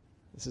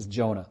 this is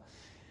Jonah,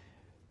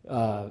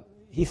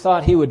 he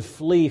thought he would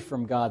flee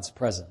from God's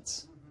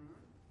presence.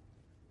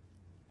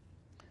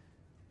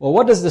 Well,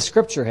 what does the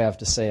Scripture have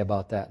to say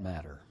about that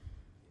matter?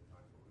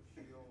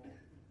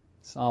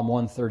 Psalm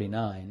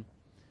 139.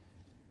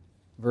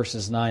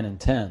 Verses 9 and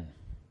 10.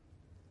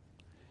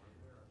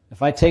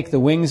 If I take the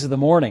wings of the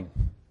morning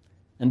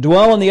and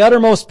dwell in the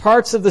uttermost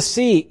parts of the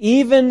sea,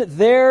 even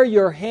there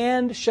your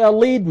hand shall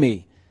lead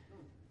me,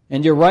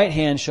 and your right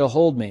hand shall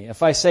hold me.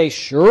 If I say,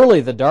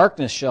 surely the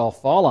darkness shall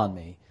fall on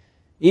me,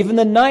 even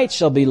the night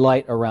shall be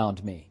light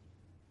around me.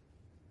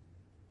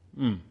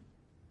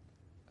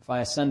 If I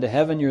ascend to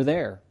heaven, you're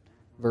there,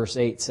 verse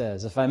 8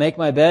 says. If I make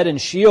my bed in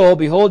Sheol,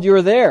 behold, you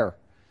are there.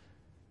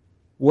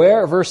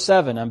 Where, verse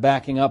 7, I'm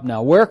backing up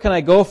now. Where can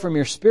I go from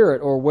your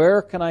spirit, or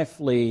where can I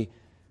flee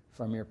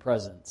from your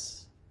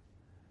presence?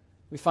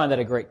 We find that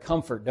a great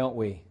comfort, don't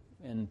we?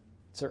 In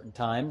certain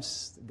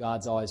times,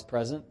 God's always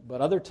present,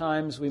 but other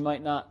times we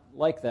might not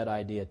like that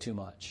idea too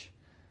much.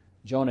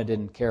 Jonah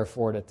didn't care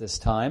for it at this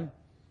time.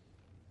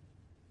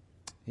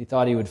 He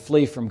thought he would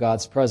flee from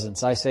God's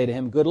presence. I say to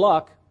him, good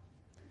luck.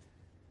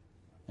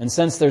 And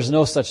since there's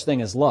no such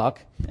thing as luck,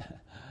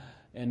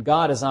 and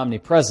God is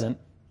omnipresent,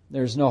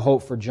 there's no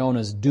hope for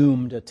Jonah's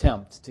doomed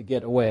attempt to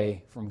get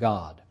away from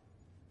God.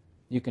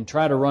 You can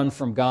try to run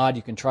from God.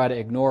 You can try to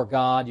ignore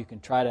God. You can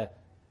try to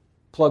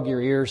plug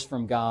your ears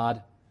from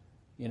God.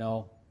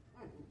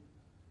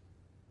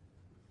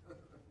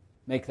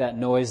 Make that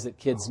noise that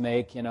kids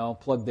make,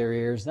 plug their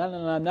ears. No,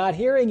 I'm not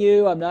hearing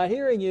you. I'm not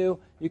hearing you.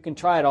 You can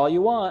try it all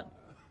you want.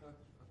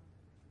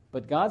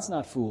 But God's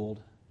not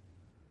fooled.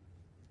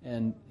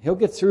 And He'll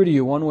get through to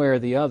you one way or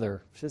the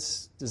other.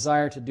 Just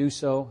desire to do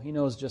so. He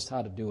knows just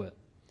how to do it.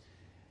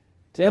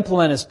 To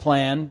implement his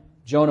plan,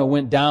 Jonah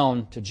went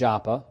down to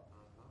Joppa.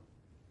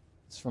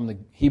 It's from the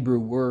Hebrew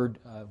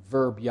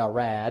verb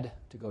yarad,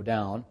 to go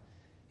down.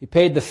 He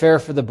paid the fare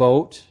for the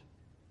boat,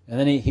 and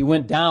then he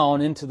went down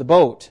into the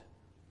boat.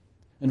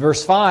 In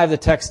verse 5, the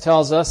text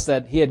tells us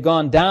that he had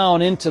gone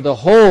down into the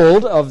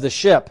hold of the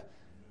ship.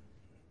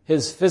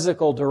 His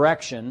physical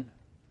direction,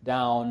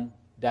 down,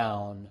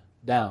 down,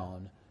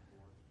 down,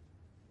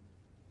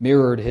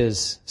 mirrored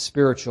his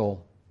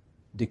spiritual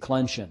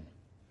declension.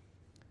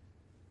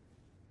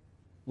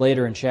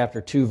 Later in chapter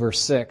 2, verse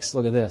 6,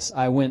 look at this.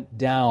 I went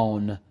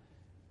down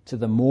to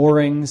the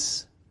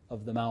moorings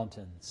of the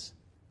mountains.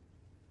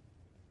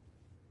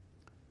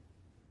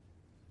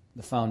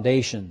 The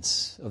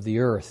foundations of the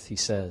earth, he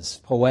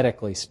says,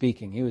 poetically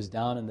speaking. He was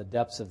down in the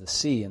depths of the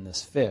sea in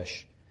this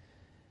fish.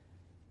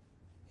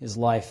 His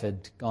life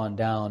had gone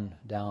down,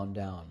 down,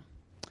 down.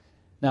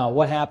 Now,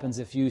 what happens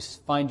if you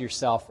find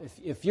yourself,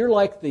 if you're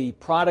like the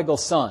prodigal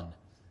son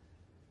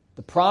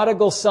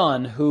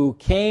who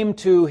came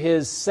to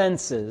his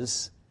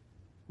senses,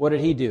 what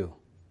did he do?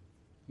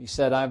 He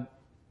said, I've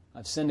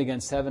sinned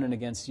against heaven and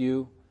against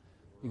you.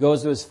 He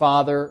goes to his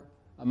father.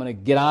 I'm going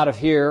to get out of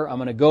here. I'm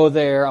going to go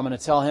there. I'm going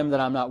to tell him that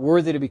I'm not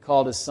worthy to be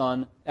called his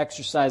son.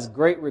 Exercised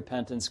great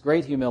repentance,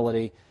 great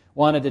humility.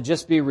 Wanted to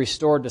just be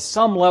restored to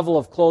some level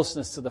of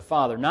closeness to the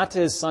Father. Not to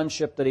his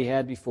sonship that he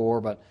had before,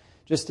 but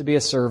just to be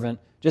a servant,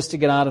 just to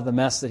get out of the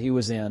mess that he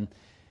was in.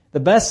 The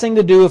best thing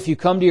to do if you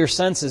come to your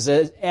senses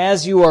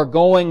as you are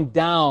going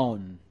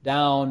down,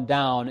 down,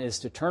 down, is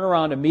to turn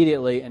around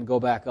immediately and go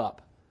back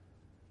up.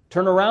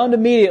 Turn around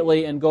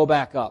immediately and go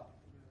back up.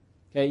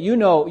 Okay, you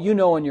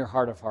know in your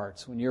heart of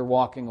hearts when you're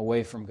walking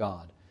away from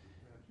God.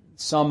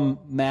 Some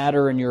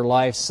matter in your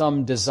life,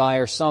 some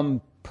desire, some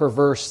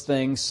perverse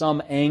thing,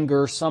 some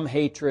anger, some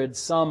hatred,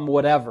 some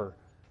whatever.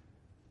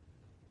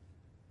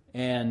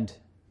 And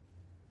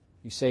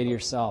you say to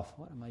yourself,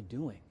 what am I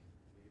doing?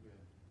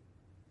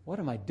 What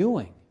am I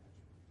doing?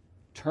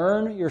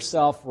 Turn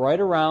yourself right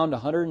around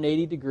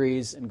 180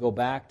 degrees and go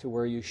back to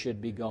where you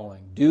should be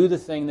going. Do the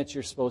thing that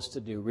you're supposed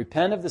to do.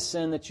 Repent of the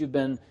sin that you've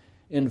been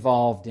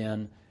involved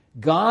in.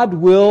 God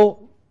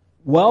will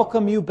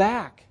welcome you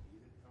back,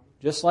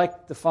 just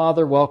like the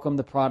father welcomed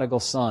the prodigal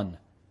son.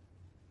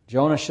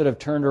 Jonah should have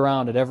turned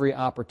around at every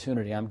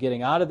opportunity. I'm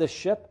getting out of this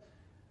ship.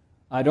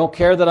 I don't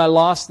care that I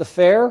lost the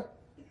fare.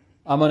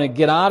 I'm going to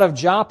get out of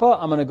Joppa.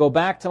 I'm going to go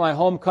back to my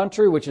home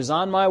country, which is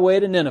on my way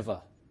to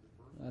Nineveh.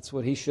 That's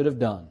what he should have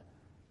done.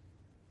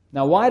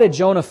 Now, why did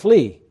Jonah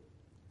flee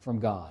from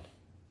God?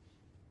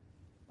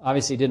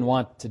 Obviously, he didn't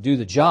want to do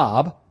the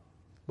job,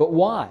 but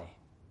why?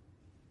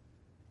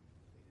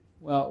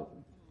 Well,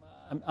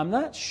 I'm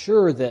not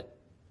sure that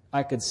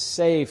I could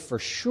say for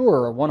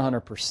sure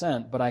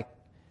 100%, but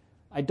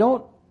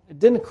it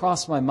didn't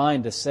cross my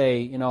mind to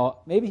say,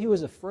 maybe he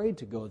was afraid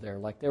to go there,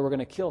 like they were going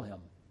to kill him.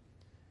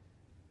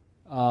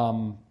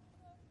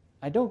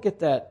 I don't get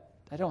that.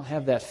 I don't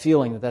have that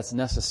feeling that that's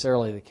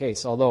necessarily the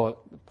case, although it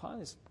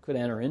probably could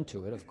enter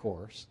into it, of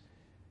course.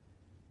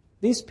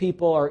 These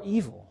people are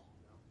evil.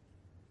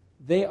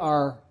 They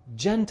are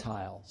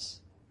Gentiles.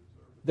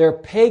 They're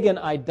pagan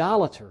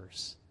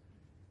idolaters.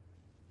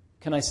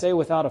 Can I say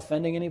without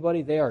offending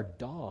anybody, they are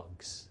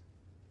dogs.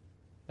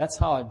 That's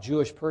how a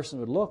Jewish person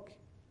would look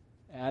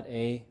at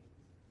a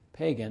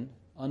pagan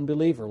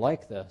unbeliever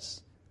like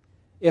this.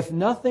 If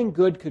nothing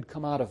good could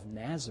come out of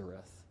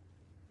Nazareth,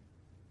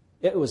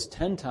 it was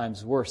 10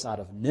 times worse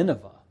out of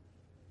Nineveh.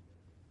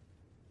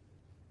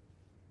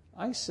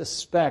 I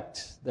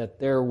suspect that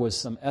there was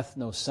some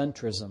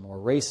ethnocentrism or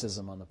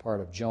racism on the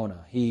part of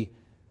Jonah. He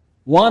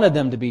wanted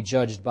them to be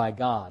judged by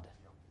God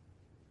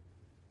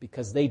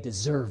because they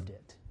deserved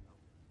it.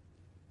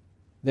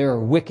 They are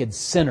wicked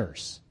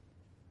sinners.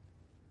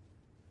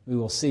 We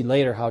will see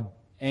later how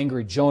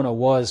angry Jonah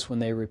was when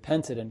they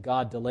repented and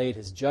God delayed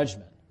his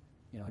judgment.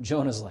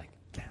 Jonah's like,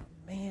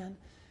 man,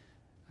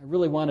 I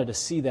really wanted to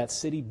see that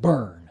city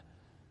burn.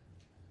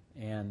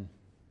 And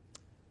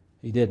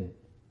he didn't.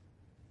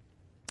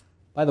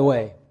 By the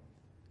way,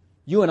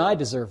 you and I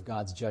deserve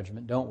God's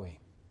judgment, don't we?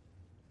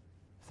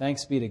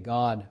 Thanks be to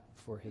God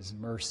for His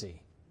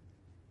mercy.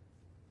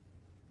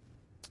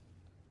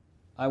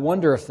 I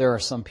wonder if there are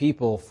some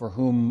people for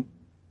whom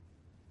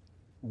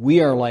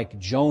we are like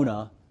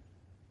Jonah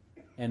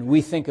and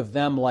we think of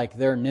them like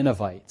they're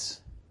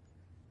Ninevites.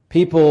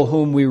 People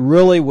whom we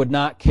really would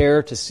not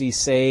care to see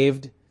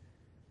saved.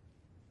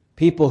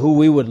 People who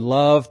we would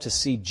love to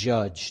see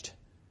judged.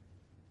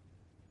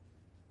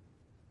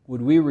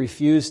 Would we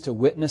refuse to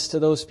witness to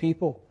those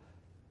people?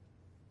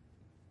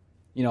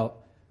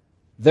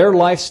 Their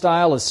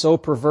lifestyle is so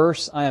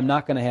perverse, I am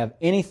not going to have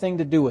anything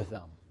to do with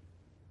them.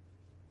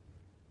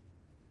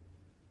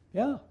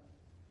 Yeah.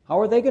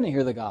 How are they going to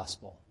hear the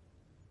gospel?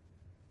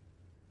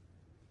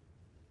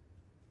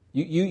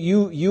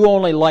 You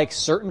only like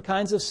certain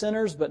kinds of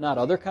sinners, but not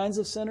other kinds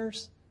of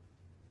sinners?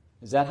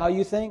 Is that how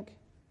you think?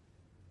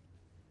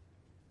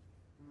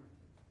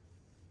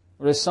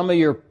 Or does some of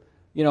your,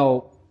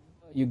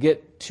 you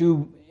get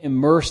too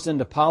immersed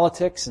into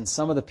politics and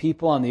some of the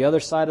people on the other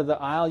side of the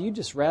aisle, you'd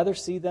just rather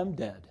see them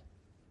dead?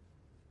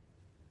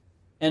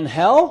 And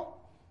hell?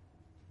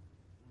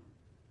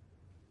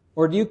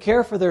 Or do you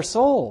care for their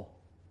soul?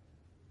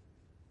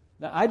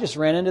 Now, I just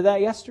ran into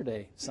that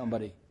yesterday.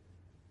 Somebody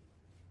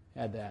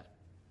had that.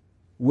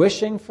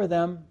 Wishing for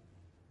them,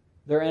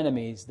 their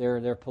enemies,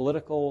 their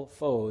political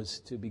foes,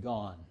 to be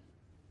gone,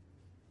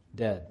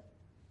 dead.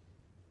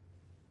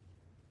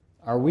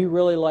 Are we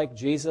really like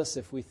Jesus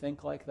if we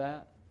think like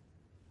that?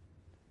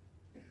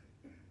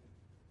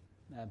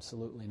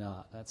 Absolutely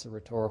not. That's a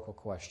rhetorical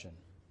question.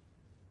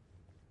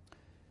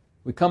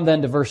 We come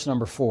then to verse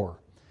number 4.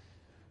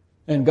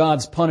 And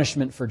God's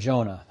punishment for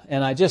Jonah.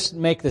 And I just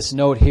make this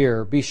note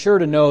here. Be sure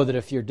to know that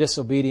if you're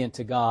disobedient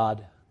to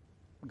God,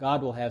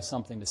 God will have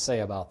something to say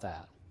about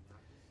that.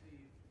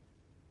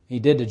 He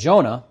did to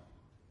Jonah.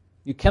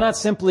 You cannot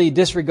simply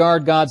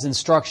disregard God's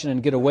instruction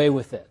and get away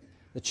with it.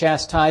 The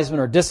chastisement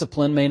or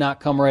discipline may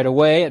not come right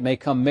away. It may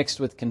come mixed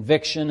with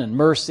conviction and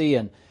mercy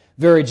and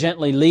very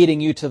gently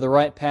leading you to the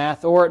right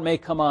path, or it may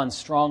come on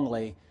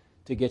strongly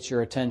to get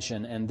your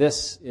attention. And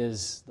this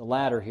is, the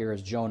latter here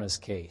is Jonah's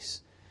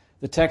case.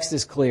 The text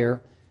is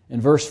clear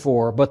in verse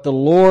 4, "But the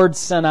Lord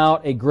sent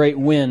out a great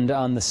wind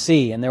on the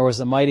sea, and there was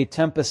a mighty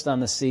tempest on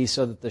the sea,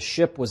 so that the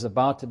ship was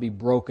about to be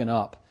broken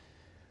up."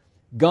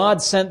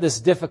 God sent this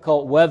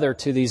difficult weather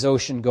to these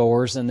ocean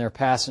goers and their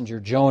passenger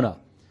Jonah.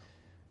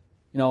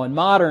 You know, in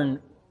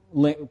modern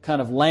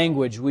kind of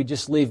language, we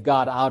just leave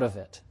God out of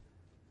it.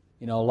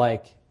 You know,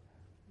 like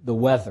the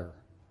weather.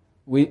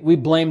 We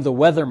blame the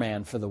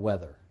weatherman for the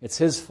weather. It's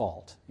his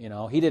fault. You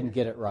know, he didn't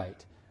get it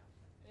right.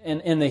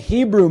 And the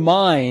Hebrew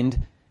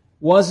mind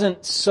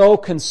wasn't so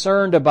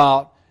concerned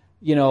about,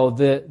 you know,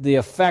 the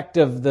effect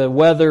of the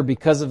weather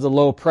because of the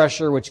low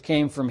pressure which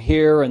came from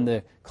here and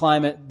the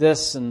climate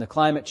this and the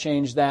climate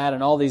change that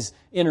and all these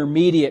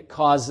intermediate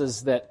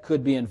causes that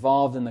could be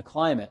involved in the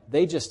climate.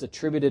 They just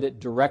attributed it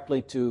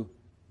directly to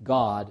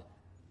God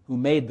who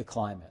made the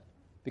climate.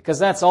 Because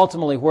that's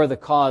ultimately where the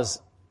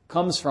cause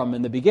comes from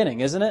in the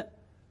beginning, isn't it?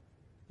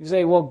 You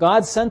say, well,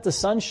 God sent the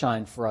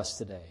sunshine for us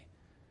today.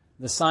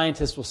 The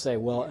scientists will say,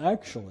 well,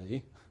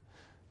 actually,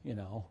 you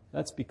know,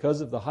 that's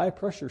because of the high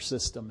pressure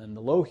system and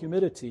the low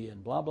humidity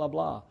and blah, blah,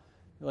 blah.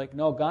 You're like,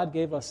 no, God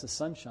gave us the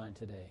sunshine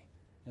today.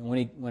 And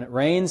when it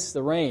rains,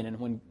 the rain. And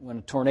when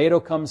a tornado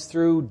comes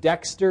through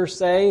Dexter,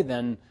 say,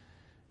 then,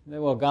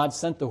 well, God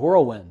sent the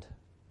whirlwind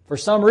for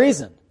some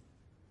reason.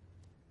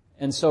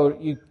 And so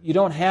you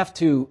don't have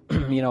to,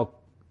 you know,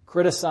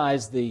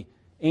 criticize the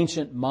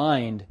ancient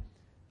mind,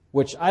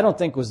 which I don't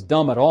think was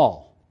dumb at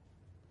all.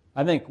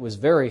 I think was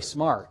very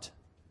smart.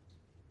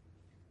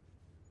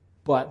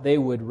 But they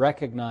would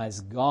recognize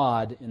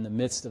God in the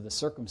midst of the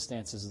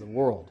circumstances of the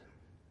world.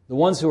 The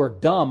ones who are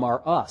dumb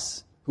are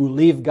us, who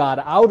leave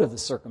God out of the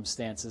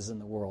circumstances in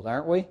the world,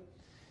 aren't we?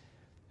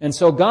 And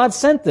so God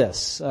sent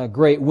this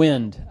great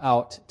wind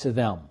out to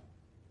them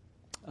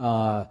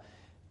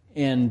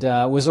and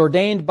was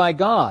ordained by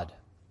God.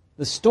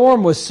 The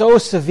storm was so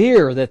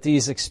severe that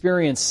these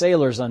experienced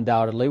sailors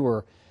undoubtedly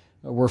were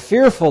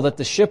fearful that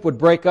the ship would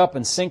break up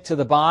and sink to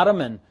the bottom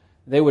and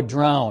they would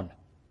drown.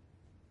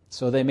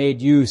 So they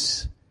made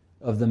use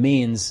of the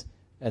means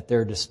at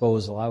their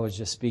disposal. I was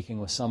just speaking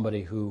with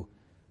somebody who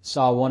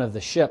saw one of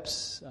the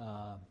ships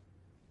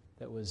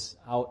that was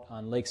out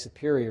on Lake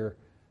Superior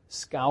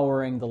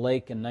scouring the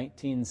lake in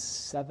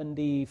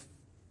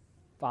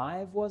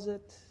 1975, was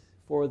it?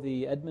 For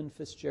the Edmund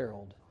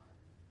Fitzgerald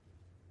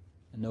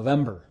in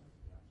November.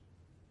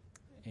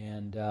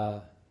 And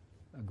a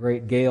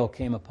great gale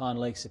came upon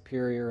Lake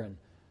Superior, and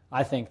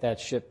I think that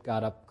ship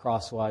got up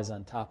crosswise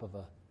on top of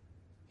a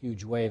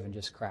huge wave and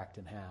just cracked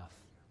in half,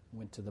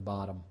 went to the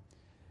bottom,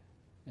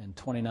 and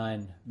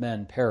 29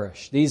 men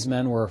perished. These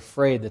men were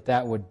afraid that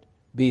that would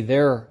be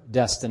their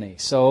destiny.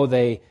 So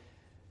they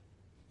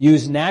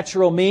used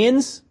natural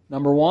means,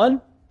 number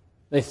one.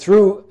 They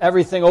threw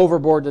everything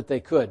overboard that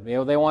they could. You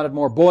know, they wanted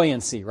more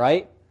buoyancy,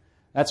 right?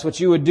 That's what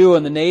you would do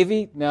in the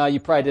Navy. Now, you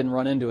probably didn't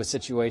run into a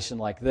situation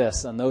like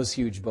this on those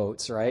huge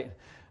boats, right?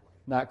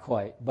 Not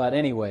quite. But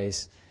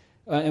anyways,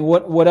 and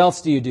what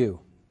else do?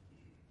 You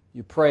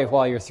pray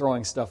while you're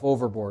throwing stuff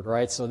overboard,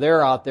 right? So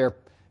they're out there,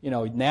 you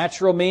know,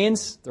 natural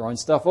means, throwing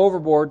stuff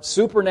overboard.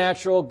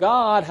 Supernatural,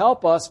 God,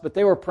 help us. But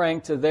they were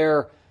praying to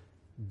their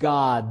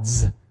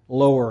gods,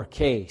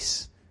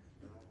 lowercase.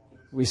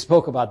 We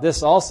spoke about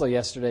this also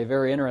yesterday,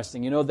 very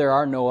interesting. You know, there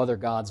are no other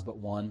gods but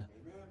one.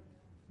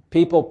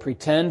 People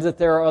pretend that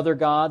there are other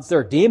gods. There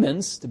are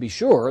demons, to be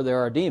sure. There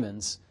are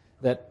demons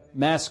that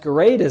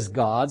masquerade as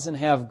gods and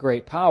have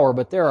great power,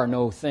 but there are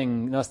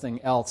nothing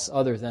else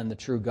other than the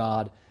true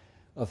God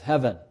of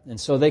heaven. And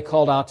so they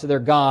called out to their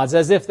gods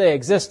as if they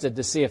existed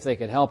to see if they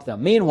could help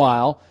them.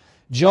 Meanwhile,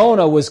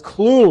 Jonah was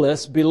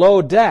clueless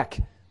below deck.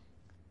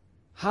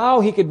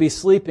 How he could be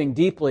sleeping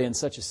deeply in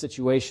such a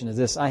situation as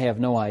this, I have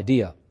no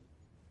idea.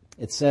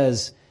 It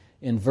says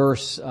in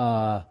verse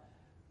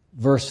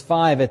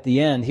 5 at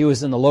the end, he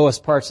was in the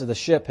lowest parts of the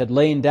ship, had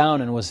lain down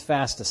and was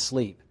fast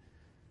asleep.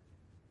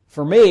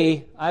 For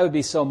me, I would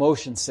be so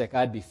motion sick,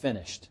 I'd be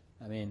finished.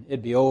 I mean,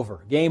 it'd be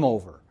over, game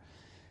over.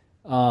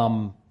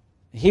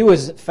 He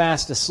was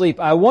fast asleep.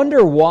 I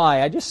wonder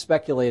why. I just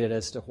speculated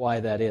as to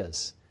why that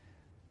is.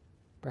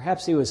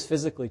 Perhaps he was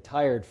physically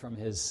tired from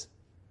his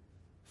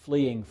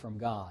fleeing from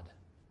God,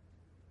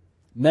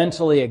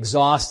 mentally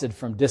exhausted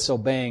from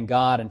disobeying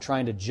God and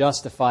trying to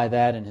justify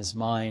that in his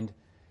mind,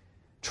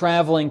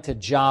 traveling to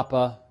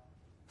Joppa,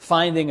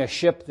 finding a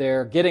ship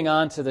there, getting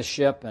onto the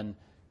ship and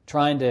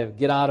trying to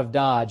get out of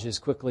Dodge as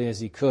quickly as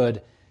he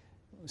could.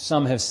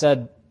 Some have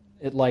said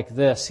it like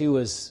this: he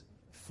was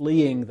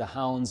fleeing the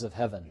hounds of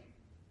heaven.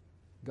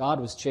 God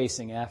was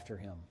chasing after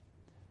him.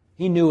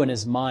 He knew in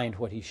his mind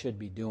what he should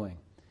be doing.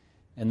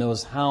 And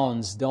those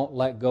hounds don't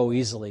let go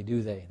easily,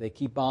 do they? They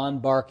keep on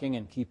barking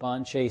and keep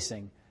on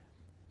chasing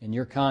in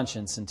your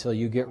conscience until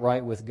you get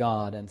right with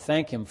God, and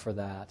thank Him for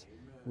that.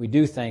 We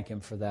do thank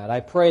Him for that. I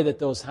pray that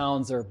those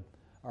hounds are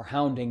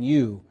hounding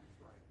you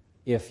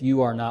if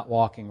you are not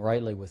walking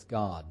rightly with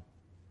God.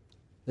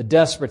 The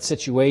desperate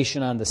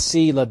situation on the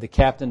sea led the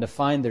captain to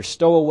find their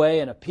stowaway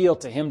and appeal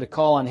to him to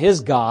call on his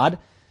God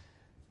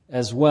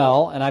as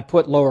well. And I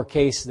put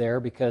lowercase there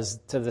because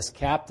to this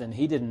captain,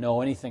 he didn't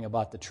know anything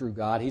about the true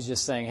God. He's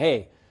just saying,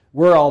 hey,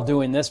 we're all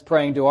doing this,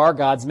 praying to our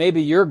gods.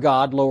 Maybe your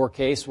God,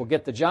 lowercase, will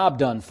get the job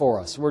done for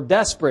us. We're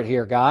desperate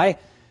here, guy.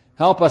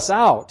 Help us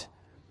out.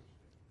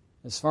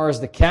 As far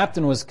as the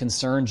captain was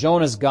concerned,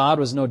 Jonah's God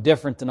was no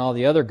different than all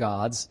the other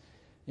gods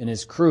in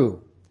his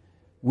crew.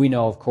 We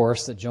know, of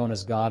course, that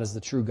Jonah's God is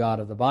the true God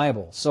of the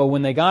Bible. So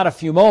when they got a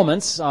few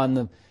moments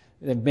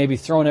they'd maybe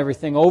thrown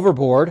everything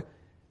overboard,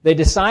 they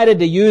decided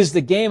to use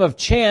the game of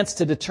chance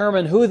to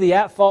determine who the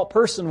at-fault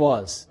person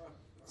was.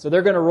 So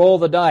they're going to roll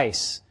the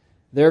dice.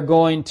 They're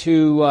going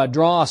to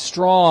draw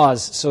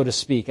straws, so to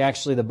speak.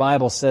 Actually, the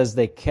Bible says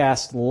they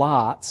cast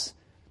lots.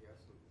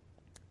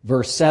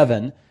 Verse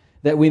 7,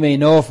 that we may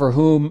know for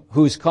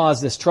whose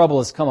cause this trouble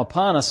has come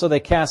upon us. So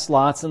they cast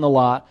lots, and the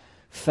lot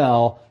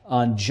fell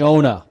on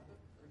Jonah.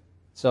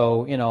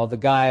 So, the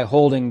guy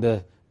holding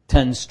the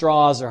 10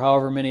 straws or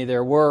however many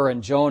there were,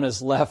 and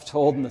Jonah's left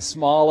holding the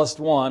smallest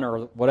one,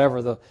 or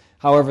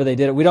however they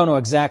did it. We don't know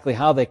exactly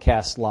how they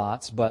cast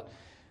lots, but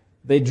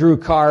they drew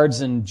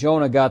cards and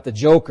Jonah got the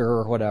joker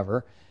or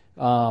whatever.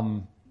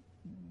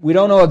 We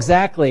don't know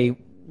exactly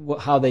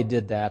how they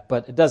did that,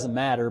 but it doesn't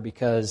matter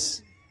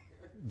because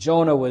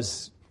Jonah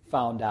was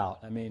found out.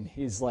 I mean,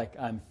 he's like,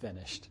 I'm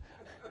finished.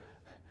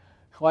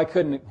 Why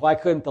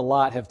couldn't the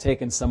lot have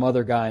taken some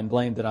other guy and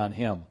blamed it on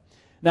him?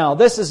 Now,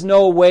 this is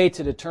no way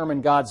to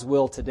determine God's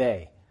will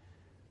today.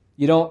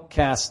 You don't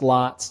cast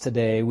lots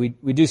today. We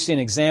do see an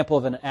example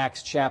of in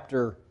Acts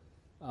chapter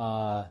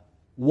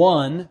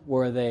 1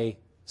 where they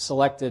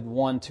selected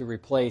one to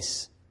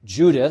replace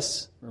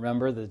Judas.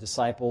 Remember, the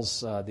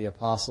disciples, the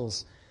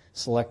apostles,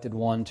 selected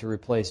one to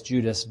replace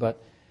Judas.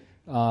 But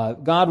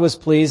God was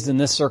pleased in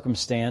this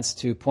circumstance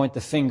to point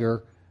the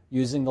finger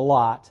using the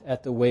lot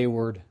at the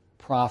wayward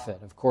prophet.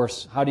 Of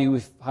course, how do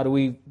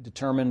we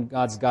determine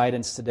God's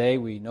guidance today?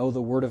 We know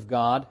the Word of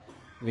God.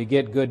 We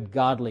get good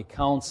godly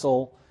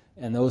counsel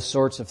and those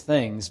sorts of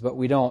things, but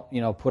we don't,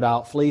 put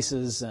out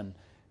fleeces and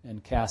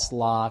cast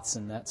lots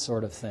and that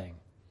sort of thing.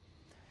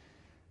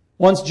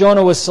 Once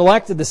Jonah was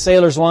selected, the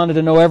sailors wanted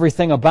to know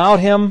everything about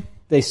him.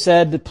 They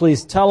said,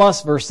 please tell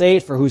us, verse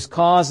 8, for whose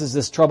cause has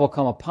this trouble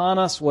come upon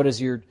us? What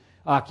is your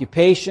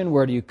occupation?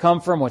 Where do you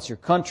come from? What's your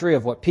country?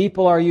 Of what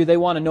people are you? They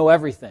want to know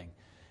everything.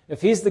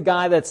 If he's the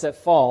guy that's at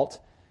fault,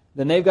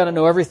 then they've got to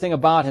know everything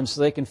about him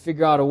so they can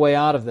figure out a way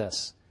out of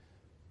this.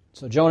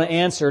 So Jonah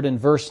answered in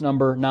verse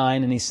number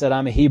 9, and he said,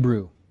 I'm a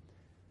Hebrew,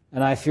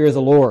 and I fear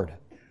the Lord.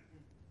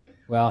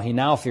 Well, he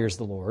now fears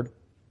the Lord.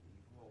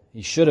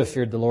 He should have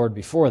feared the Lord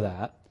before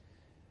that.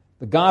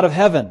 The God of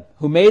heaven,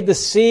 who made the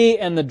sea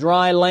and the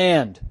dry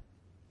land.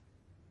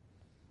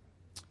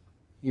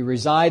 He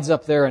resides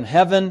up there in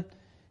heaven.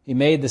 He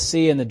made the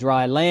sea and the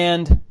dry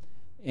land.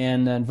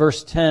 And in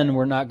verse 10,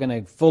 we're not going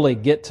to fully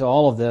get to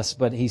all of this,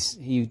 but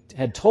he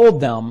had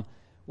told them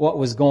what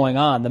was going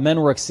on. The men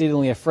were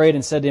exceedingly afraid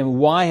and said to him,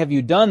 why have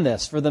you done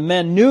this? For the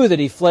men knew that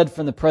he fled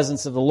from the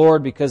presence of the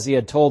Lord because he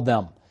had told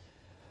them.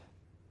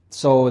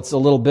 So it's a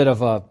little bit of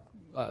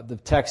the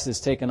text is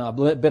taken a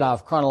bit out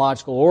of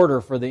chronological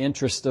order for the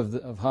interest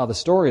of how the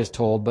story is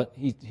told, but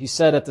he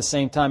said at the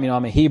same time,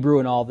 I'm a Hebrew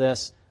and all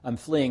this, I'm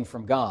fleeing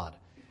from God.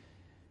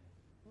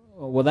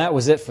 Well, that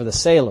was it for the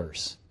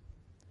sailors.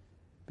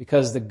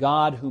 Because the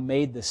God who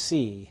made the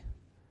sea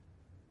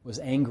was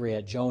angry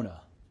at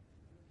Jonah.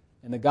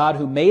 And the God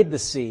who made the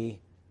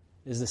sea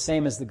is the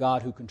same as the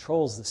God who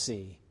controls the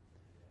sea.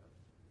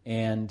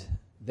 And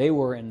they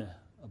were in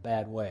a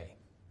bad way.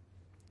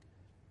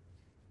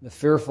 The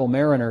fearful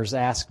mariners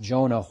asked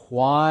Jonah,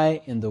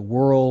 why in the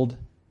world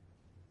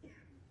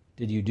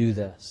did you do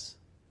this?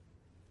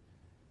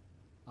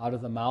 Out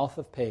of the mouth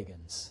of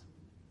pagans.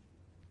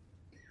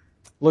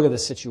 Look at the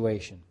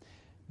situation.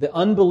 The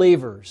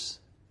unbelievers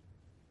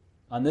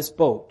on this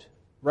boat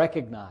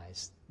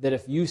recognize that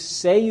if you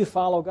say you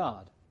follow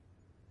God,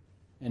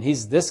 and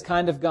He's this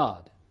kind of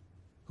God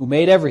who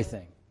made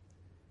everything,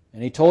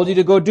 and He told you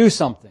to go do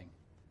something,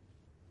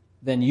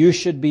 then you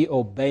should be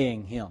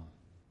obeying Him.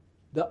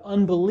 The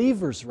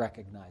unbelievers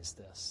recognize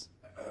this.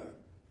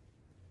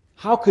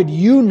 How could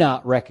you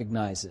not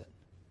recognize it?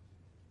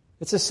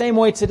 It's the same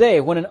way today.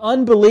 When an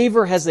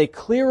unbeliever has a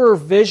clearer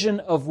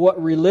vision of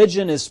what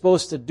religion is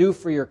supposed to do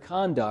for your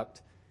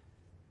conduct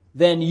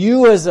than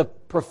you as a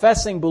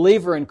professing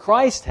believer in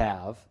Christ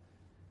have,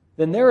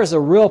 then there is a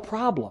real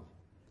problem.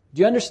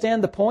 Do you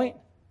understand the point?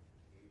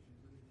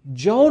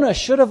 Jonah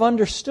should have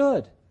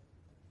understood.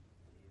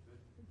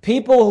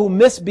 People who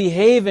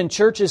misbehave in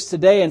churches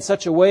today in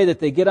such a way that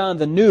they get on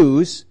the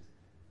news,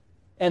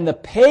 and the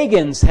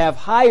pagans have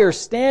higher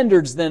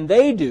standards than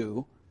they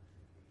do,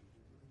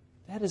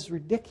 that is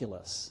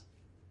ridiculous.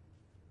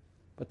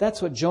 But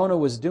that's what Jonah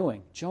was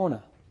doing.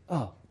 Jonah,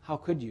 how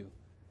could you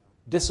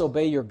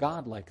disobey your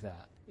God like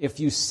that? If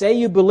you say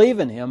you believe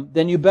in Him,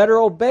 then you better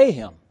obey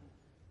Him.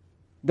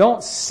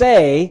 Don't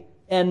say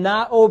and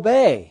not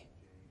obey.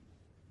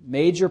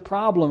 Major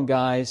problem,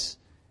 guys.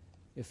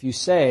 If you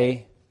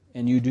say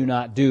and you do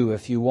not do,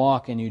 if you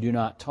walk and you do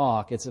not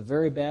talk, it's a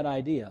very bad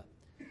idea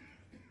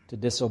to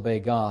disobey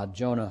God.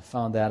 Jonah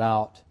found that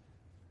out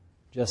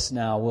just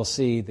now. We'll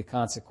see the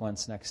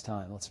consequence next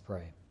time. Let's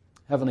pray.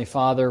 Heavenly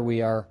Father,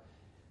 we are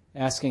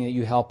asking that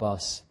you help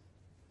us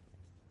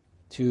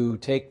to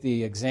take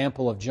the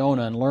example of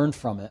Jonah and learn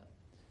from it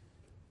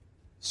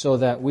so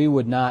that we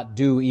would not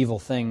do evil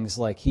things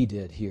like he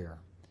did here.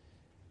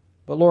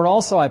 But Lord,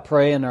 also I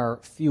pray in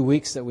our few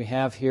weeks that we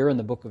have here in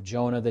the book of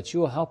Jonah that you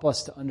will help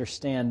us to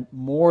understand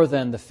more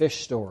than the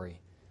fish story.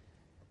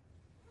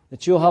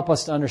 That you will help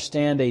us to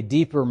understand a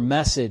deeper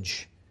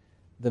message,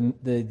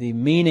 the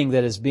meaning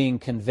that is being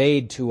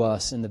conveyed to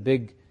us in the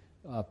big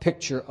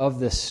picture of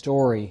this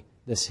story,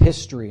 this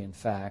history in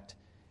fact,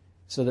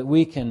 so that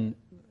we can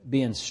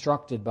be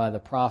instructed by the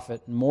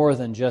prophet more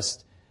than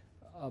just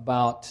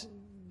about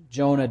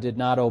Jonah did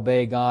not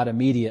obey God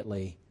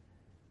immediately.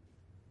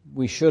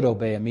 We should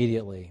obey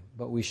immediately,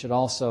 but we should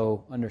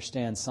also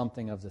understand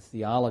something of the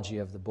theology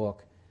of the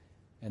book,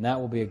 and that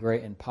will be a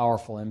great and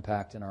powerful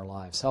impact in our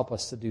lives. Help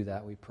us to do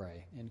that, we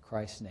pray. In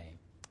Christ's name,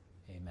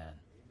 amen.